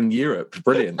blooming in Europe.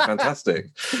 Brilliant, fantastic.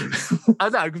 I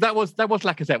know, that was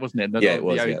Lacazette, wasn't it? It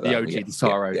was. The OG, the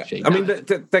Sar OG. I mean,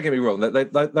 don't get me wrong.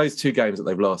 Those 2 games that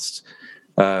they've lost,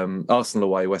 Arsenal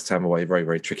away, West Ham away, very,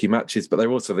 very tricky matches, but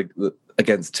they're also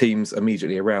against teams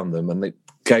immediately around them, and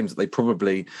games that they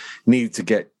probably need to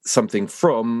get something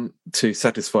from to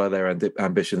satisfy their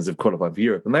ambitions of qualifying for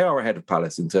Europe. And they are ahead of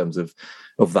Palace in terms of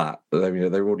that.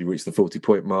 They've already reached the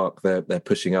 40-point mark. They're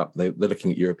pushing up. They're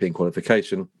looking at European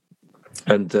qualification,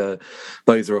 and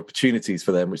those are opportunities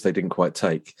for them which they didn't quite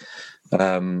take.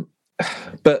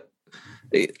 But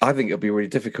I think it'll be really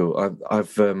difficult. I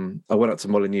went up to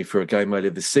Molineux for a game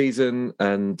earlier this season,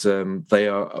 and they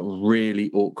are a really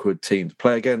awkward team to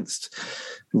play against.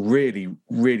 Really,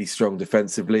 really strong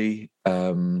defensively.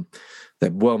 They're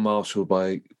well marshalled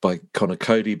by Connor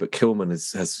Cody, but Kilman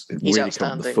has really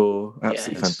come to the fore.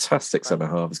 Absolutely fantastic centre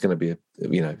half. It's going to be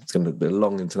it's going to be a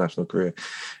long international career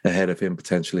ahead of him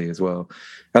potentially as well.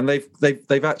 And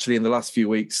they've actually in the last few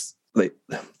weeks. They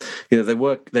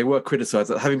were criticised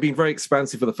that having been very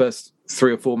expansive for the first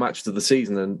 3 or 4 matches of the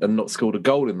season and not scored a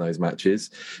goal in those matches,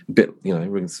 a bit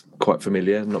rings quite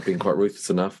familiar, not being quite ruthless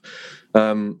enough.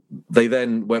 They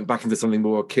then went back into something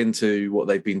more akin to what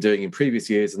they've been doing in previous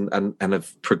years and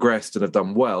have progressed and have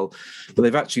done well. But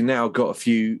they've actually now got a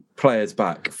few players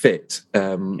back fit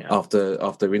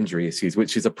after injury issues,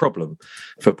 which is a problem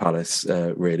for Palace,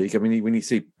 really. I mean, when you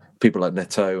see people like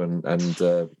Neto and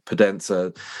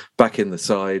Podence back in the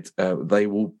side, they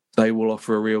will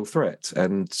offer a real threat.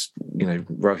 And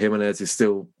Raul Jimenez is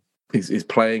still is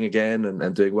playing again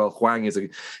and doing well. Hwang is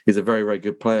a very, very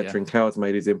good player. Trincão's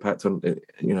made his impact on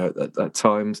at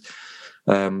times.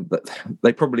 But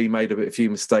they probably made a few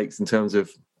mistakes in terms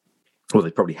of. Well,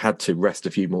 they probably had to rest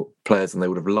a few more players than they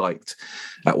would have liked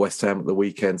at West Ham at the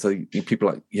weekend. So people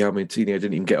like Moutinho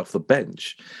didn't even get off the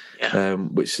bench,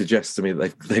 which suggests to me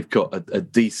that they've got a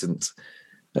decent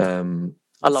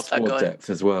I love that guy. Depth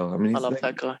as well. I mean, I love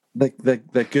that guy.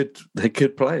 They're good. They're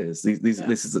good players. This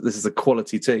is a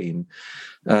quality team.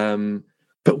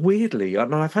 But weirdly,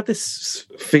 I've had this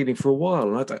feeling for a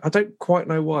while, and I don't quite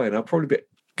know why. And I'll probably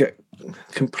get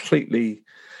completely.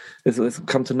 It's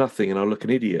come to nothing, and I'll look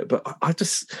an idiot. But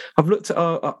I've looked at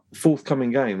our forthcoming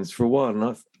games for a while,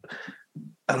 and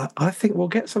I think we'll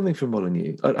get something from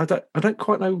Molineux. I don't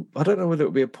quite know. I don't know whether it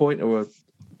will be a point or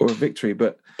a victory,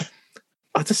 but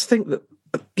I just think that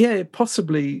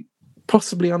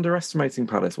possibly underestimating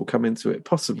Palace will come into it.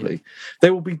 Possibly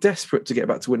they will be desperate to get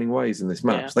back to winning ways in this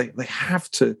match. They have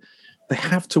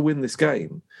to win this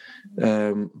game.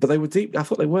 But they were deep. I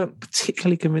thought they weren't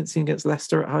particularly convincing against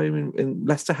Leicester at home, and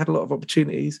Leicester had a lot of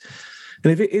opportunities.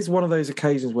 And if it is one of those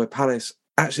occasions where Palace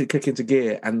actually kick into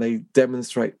gear and they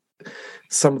demonstrate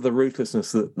some of the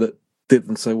ruthlessness that did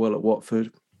them so well at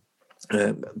Watford,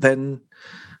 then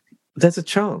there's a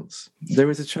chance. There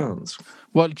is a chance.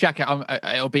 Well, Jack,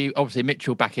 it'll be obviously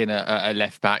Mitchell back in a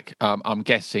left back. I'm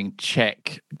guessing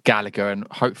Cech, Gallagher, and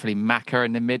hopefully Maka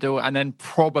in the middle, and then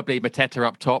probably Mateta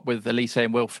up top with Elise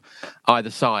and Wilf either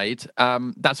side.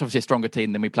 That's obviously a stronger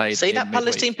team than we played. See, that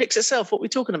Palace team picks itself. What are we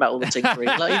talking about all the tinkering?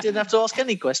 Like, you didn't have to ask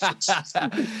any questions.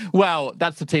 Well,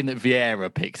 that's the team that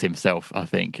Vieira picks himself, I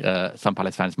think. Some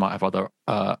Palace fans might have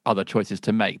other choices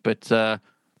to make, but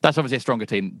that's obviously a stronger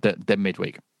team than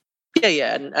midweek.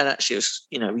 Yeah, and actually,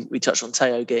 it was, we touched on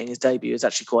Teo getting his debut. It's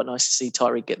actually quite nice to see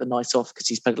Tyreek get the night off because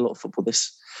he's played a lot of football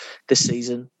this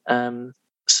season.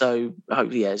 So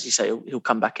hopefully, as you say, he'll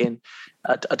come back in.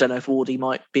 I don't know if Wardy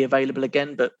might be available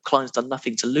again, but Klein's done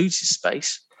nothing to lose his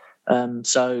space,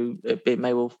 so it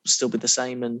may well still be the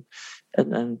same. And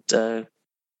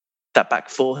that back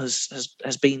four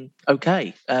has been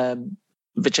okay.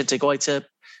 Vicente Guaita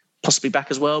possibly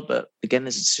back as well, but again,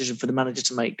 there's a decision for the manager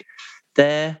to make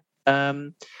there.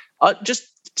 Just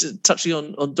touching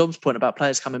on Dom's point about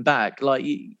players coming back,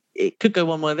 it could go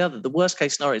one way or the other. The worst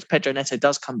case scenario is Pedro Neto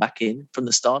does come back in from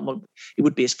the start. It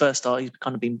would be his first start. He's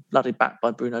kind of been blooded back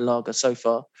by Bruno Laga so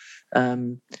far,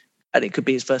 and it could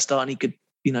be his first start, and he could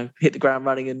hit the ground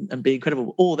running and be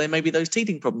incredible. Or there may be those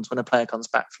teething problems when a player comes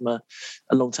back from a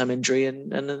long-term injury,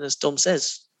 and as Dom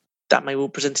says, that may well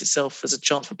present itself as a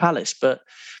chance for Palace. But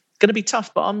it's going to be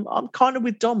tough. But I'm kind of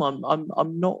with Dom.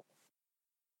 I'm not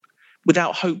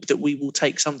without hope that we will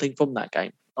take something from that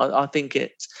game. I think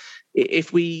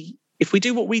if we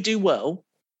do what we do well,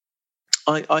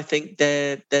 I think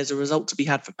there's a result to be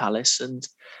had for Palace. And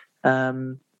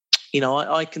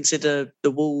I consider the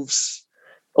Wolves,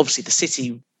 obviously the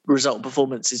City result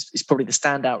performance is probably the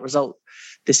standout result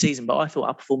this season. But I thought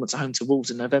our performance at home to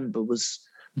Wolves in November was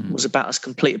about as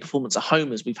complete a performance at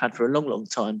home as we've had for a long, long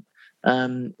time.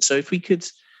 So if we could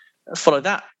follow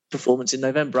that performance in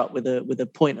November up with a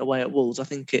point away at Wolves, I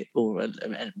think or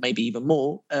maybe even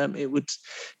more, it would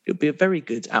be a very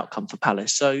good outcome for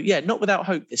Palace. So yeah, not without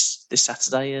hope this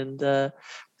Saturday, and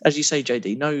as you say,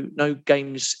 JD, no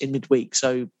games in midweek,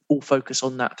 so all focus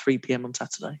on that 3 p.m. on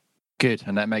Saturday. Good,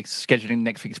 and that makes scheduling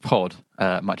next week's pod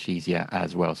much easier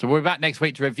as well. So we're back next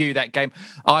week to review that game.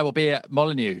 I will be at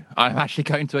Molineux. I'm actually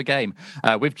going to a game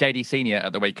with JD Senior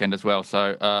at the weekend as well.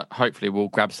 So hopefully we'll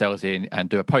grab Selzy and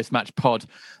do a post-match pod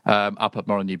up at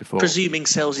Molineux before. Presuming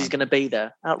Selzy's going to be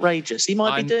there. Outrageous. He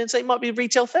might be doing something. It might be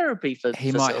retail therapy for.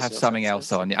 He might have something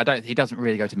else on. He doesn't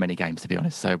really go to many games, to be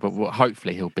honest. So, but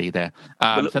hopefully he'll be there.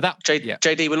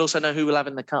 JD will also know who we'll have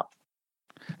in the cup.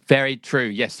 Very true.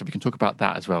 Yes, so we can talk about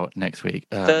that as well next week.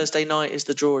 Thursday night is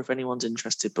the draw if anyone's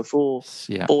interested. Before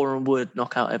Boreham Wood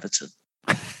knock out Everton.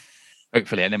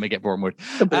 Hopefully, and then we get Boreham Wood.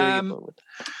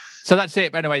 So that's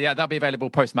it. Anyway, that'll be available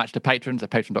post-match to patrons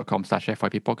at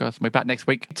patreon.com/FYP podcast. We're back next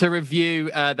week to review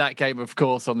that game, of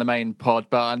course, on the main pod.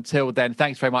 But until then,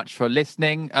 thanks very much for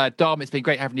listening. Dom, it's been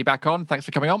great having you back on. Thanks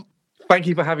for coming on. Thank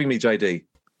you for having me, JD.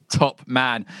 Top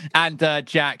man. And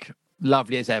Jack,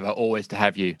 lovely as ever, always to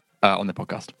have you on the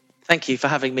podcast. Thank you for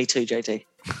having me too, JD.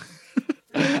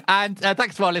 And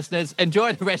thanks to our listeners.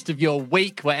 Enjoy the rest of your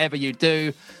week, whatever you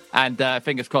do. And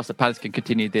fingers crossed that Palace can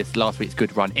continue this last week's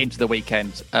good run into the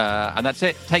weekend. And that's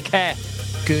it. Take care.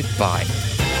 Goodbye.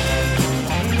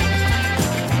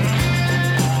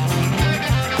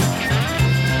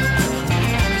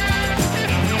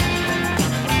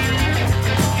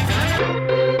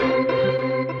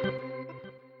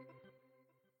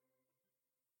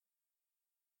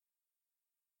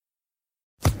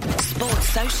 Sports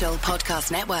Social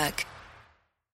Podcast Network.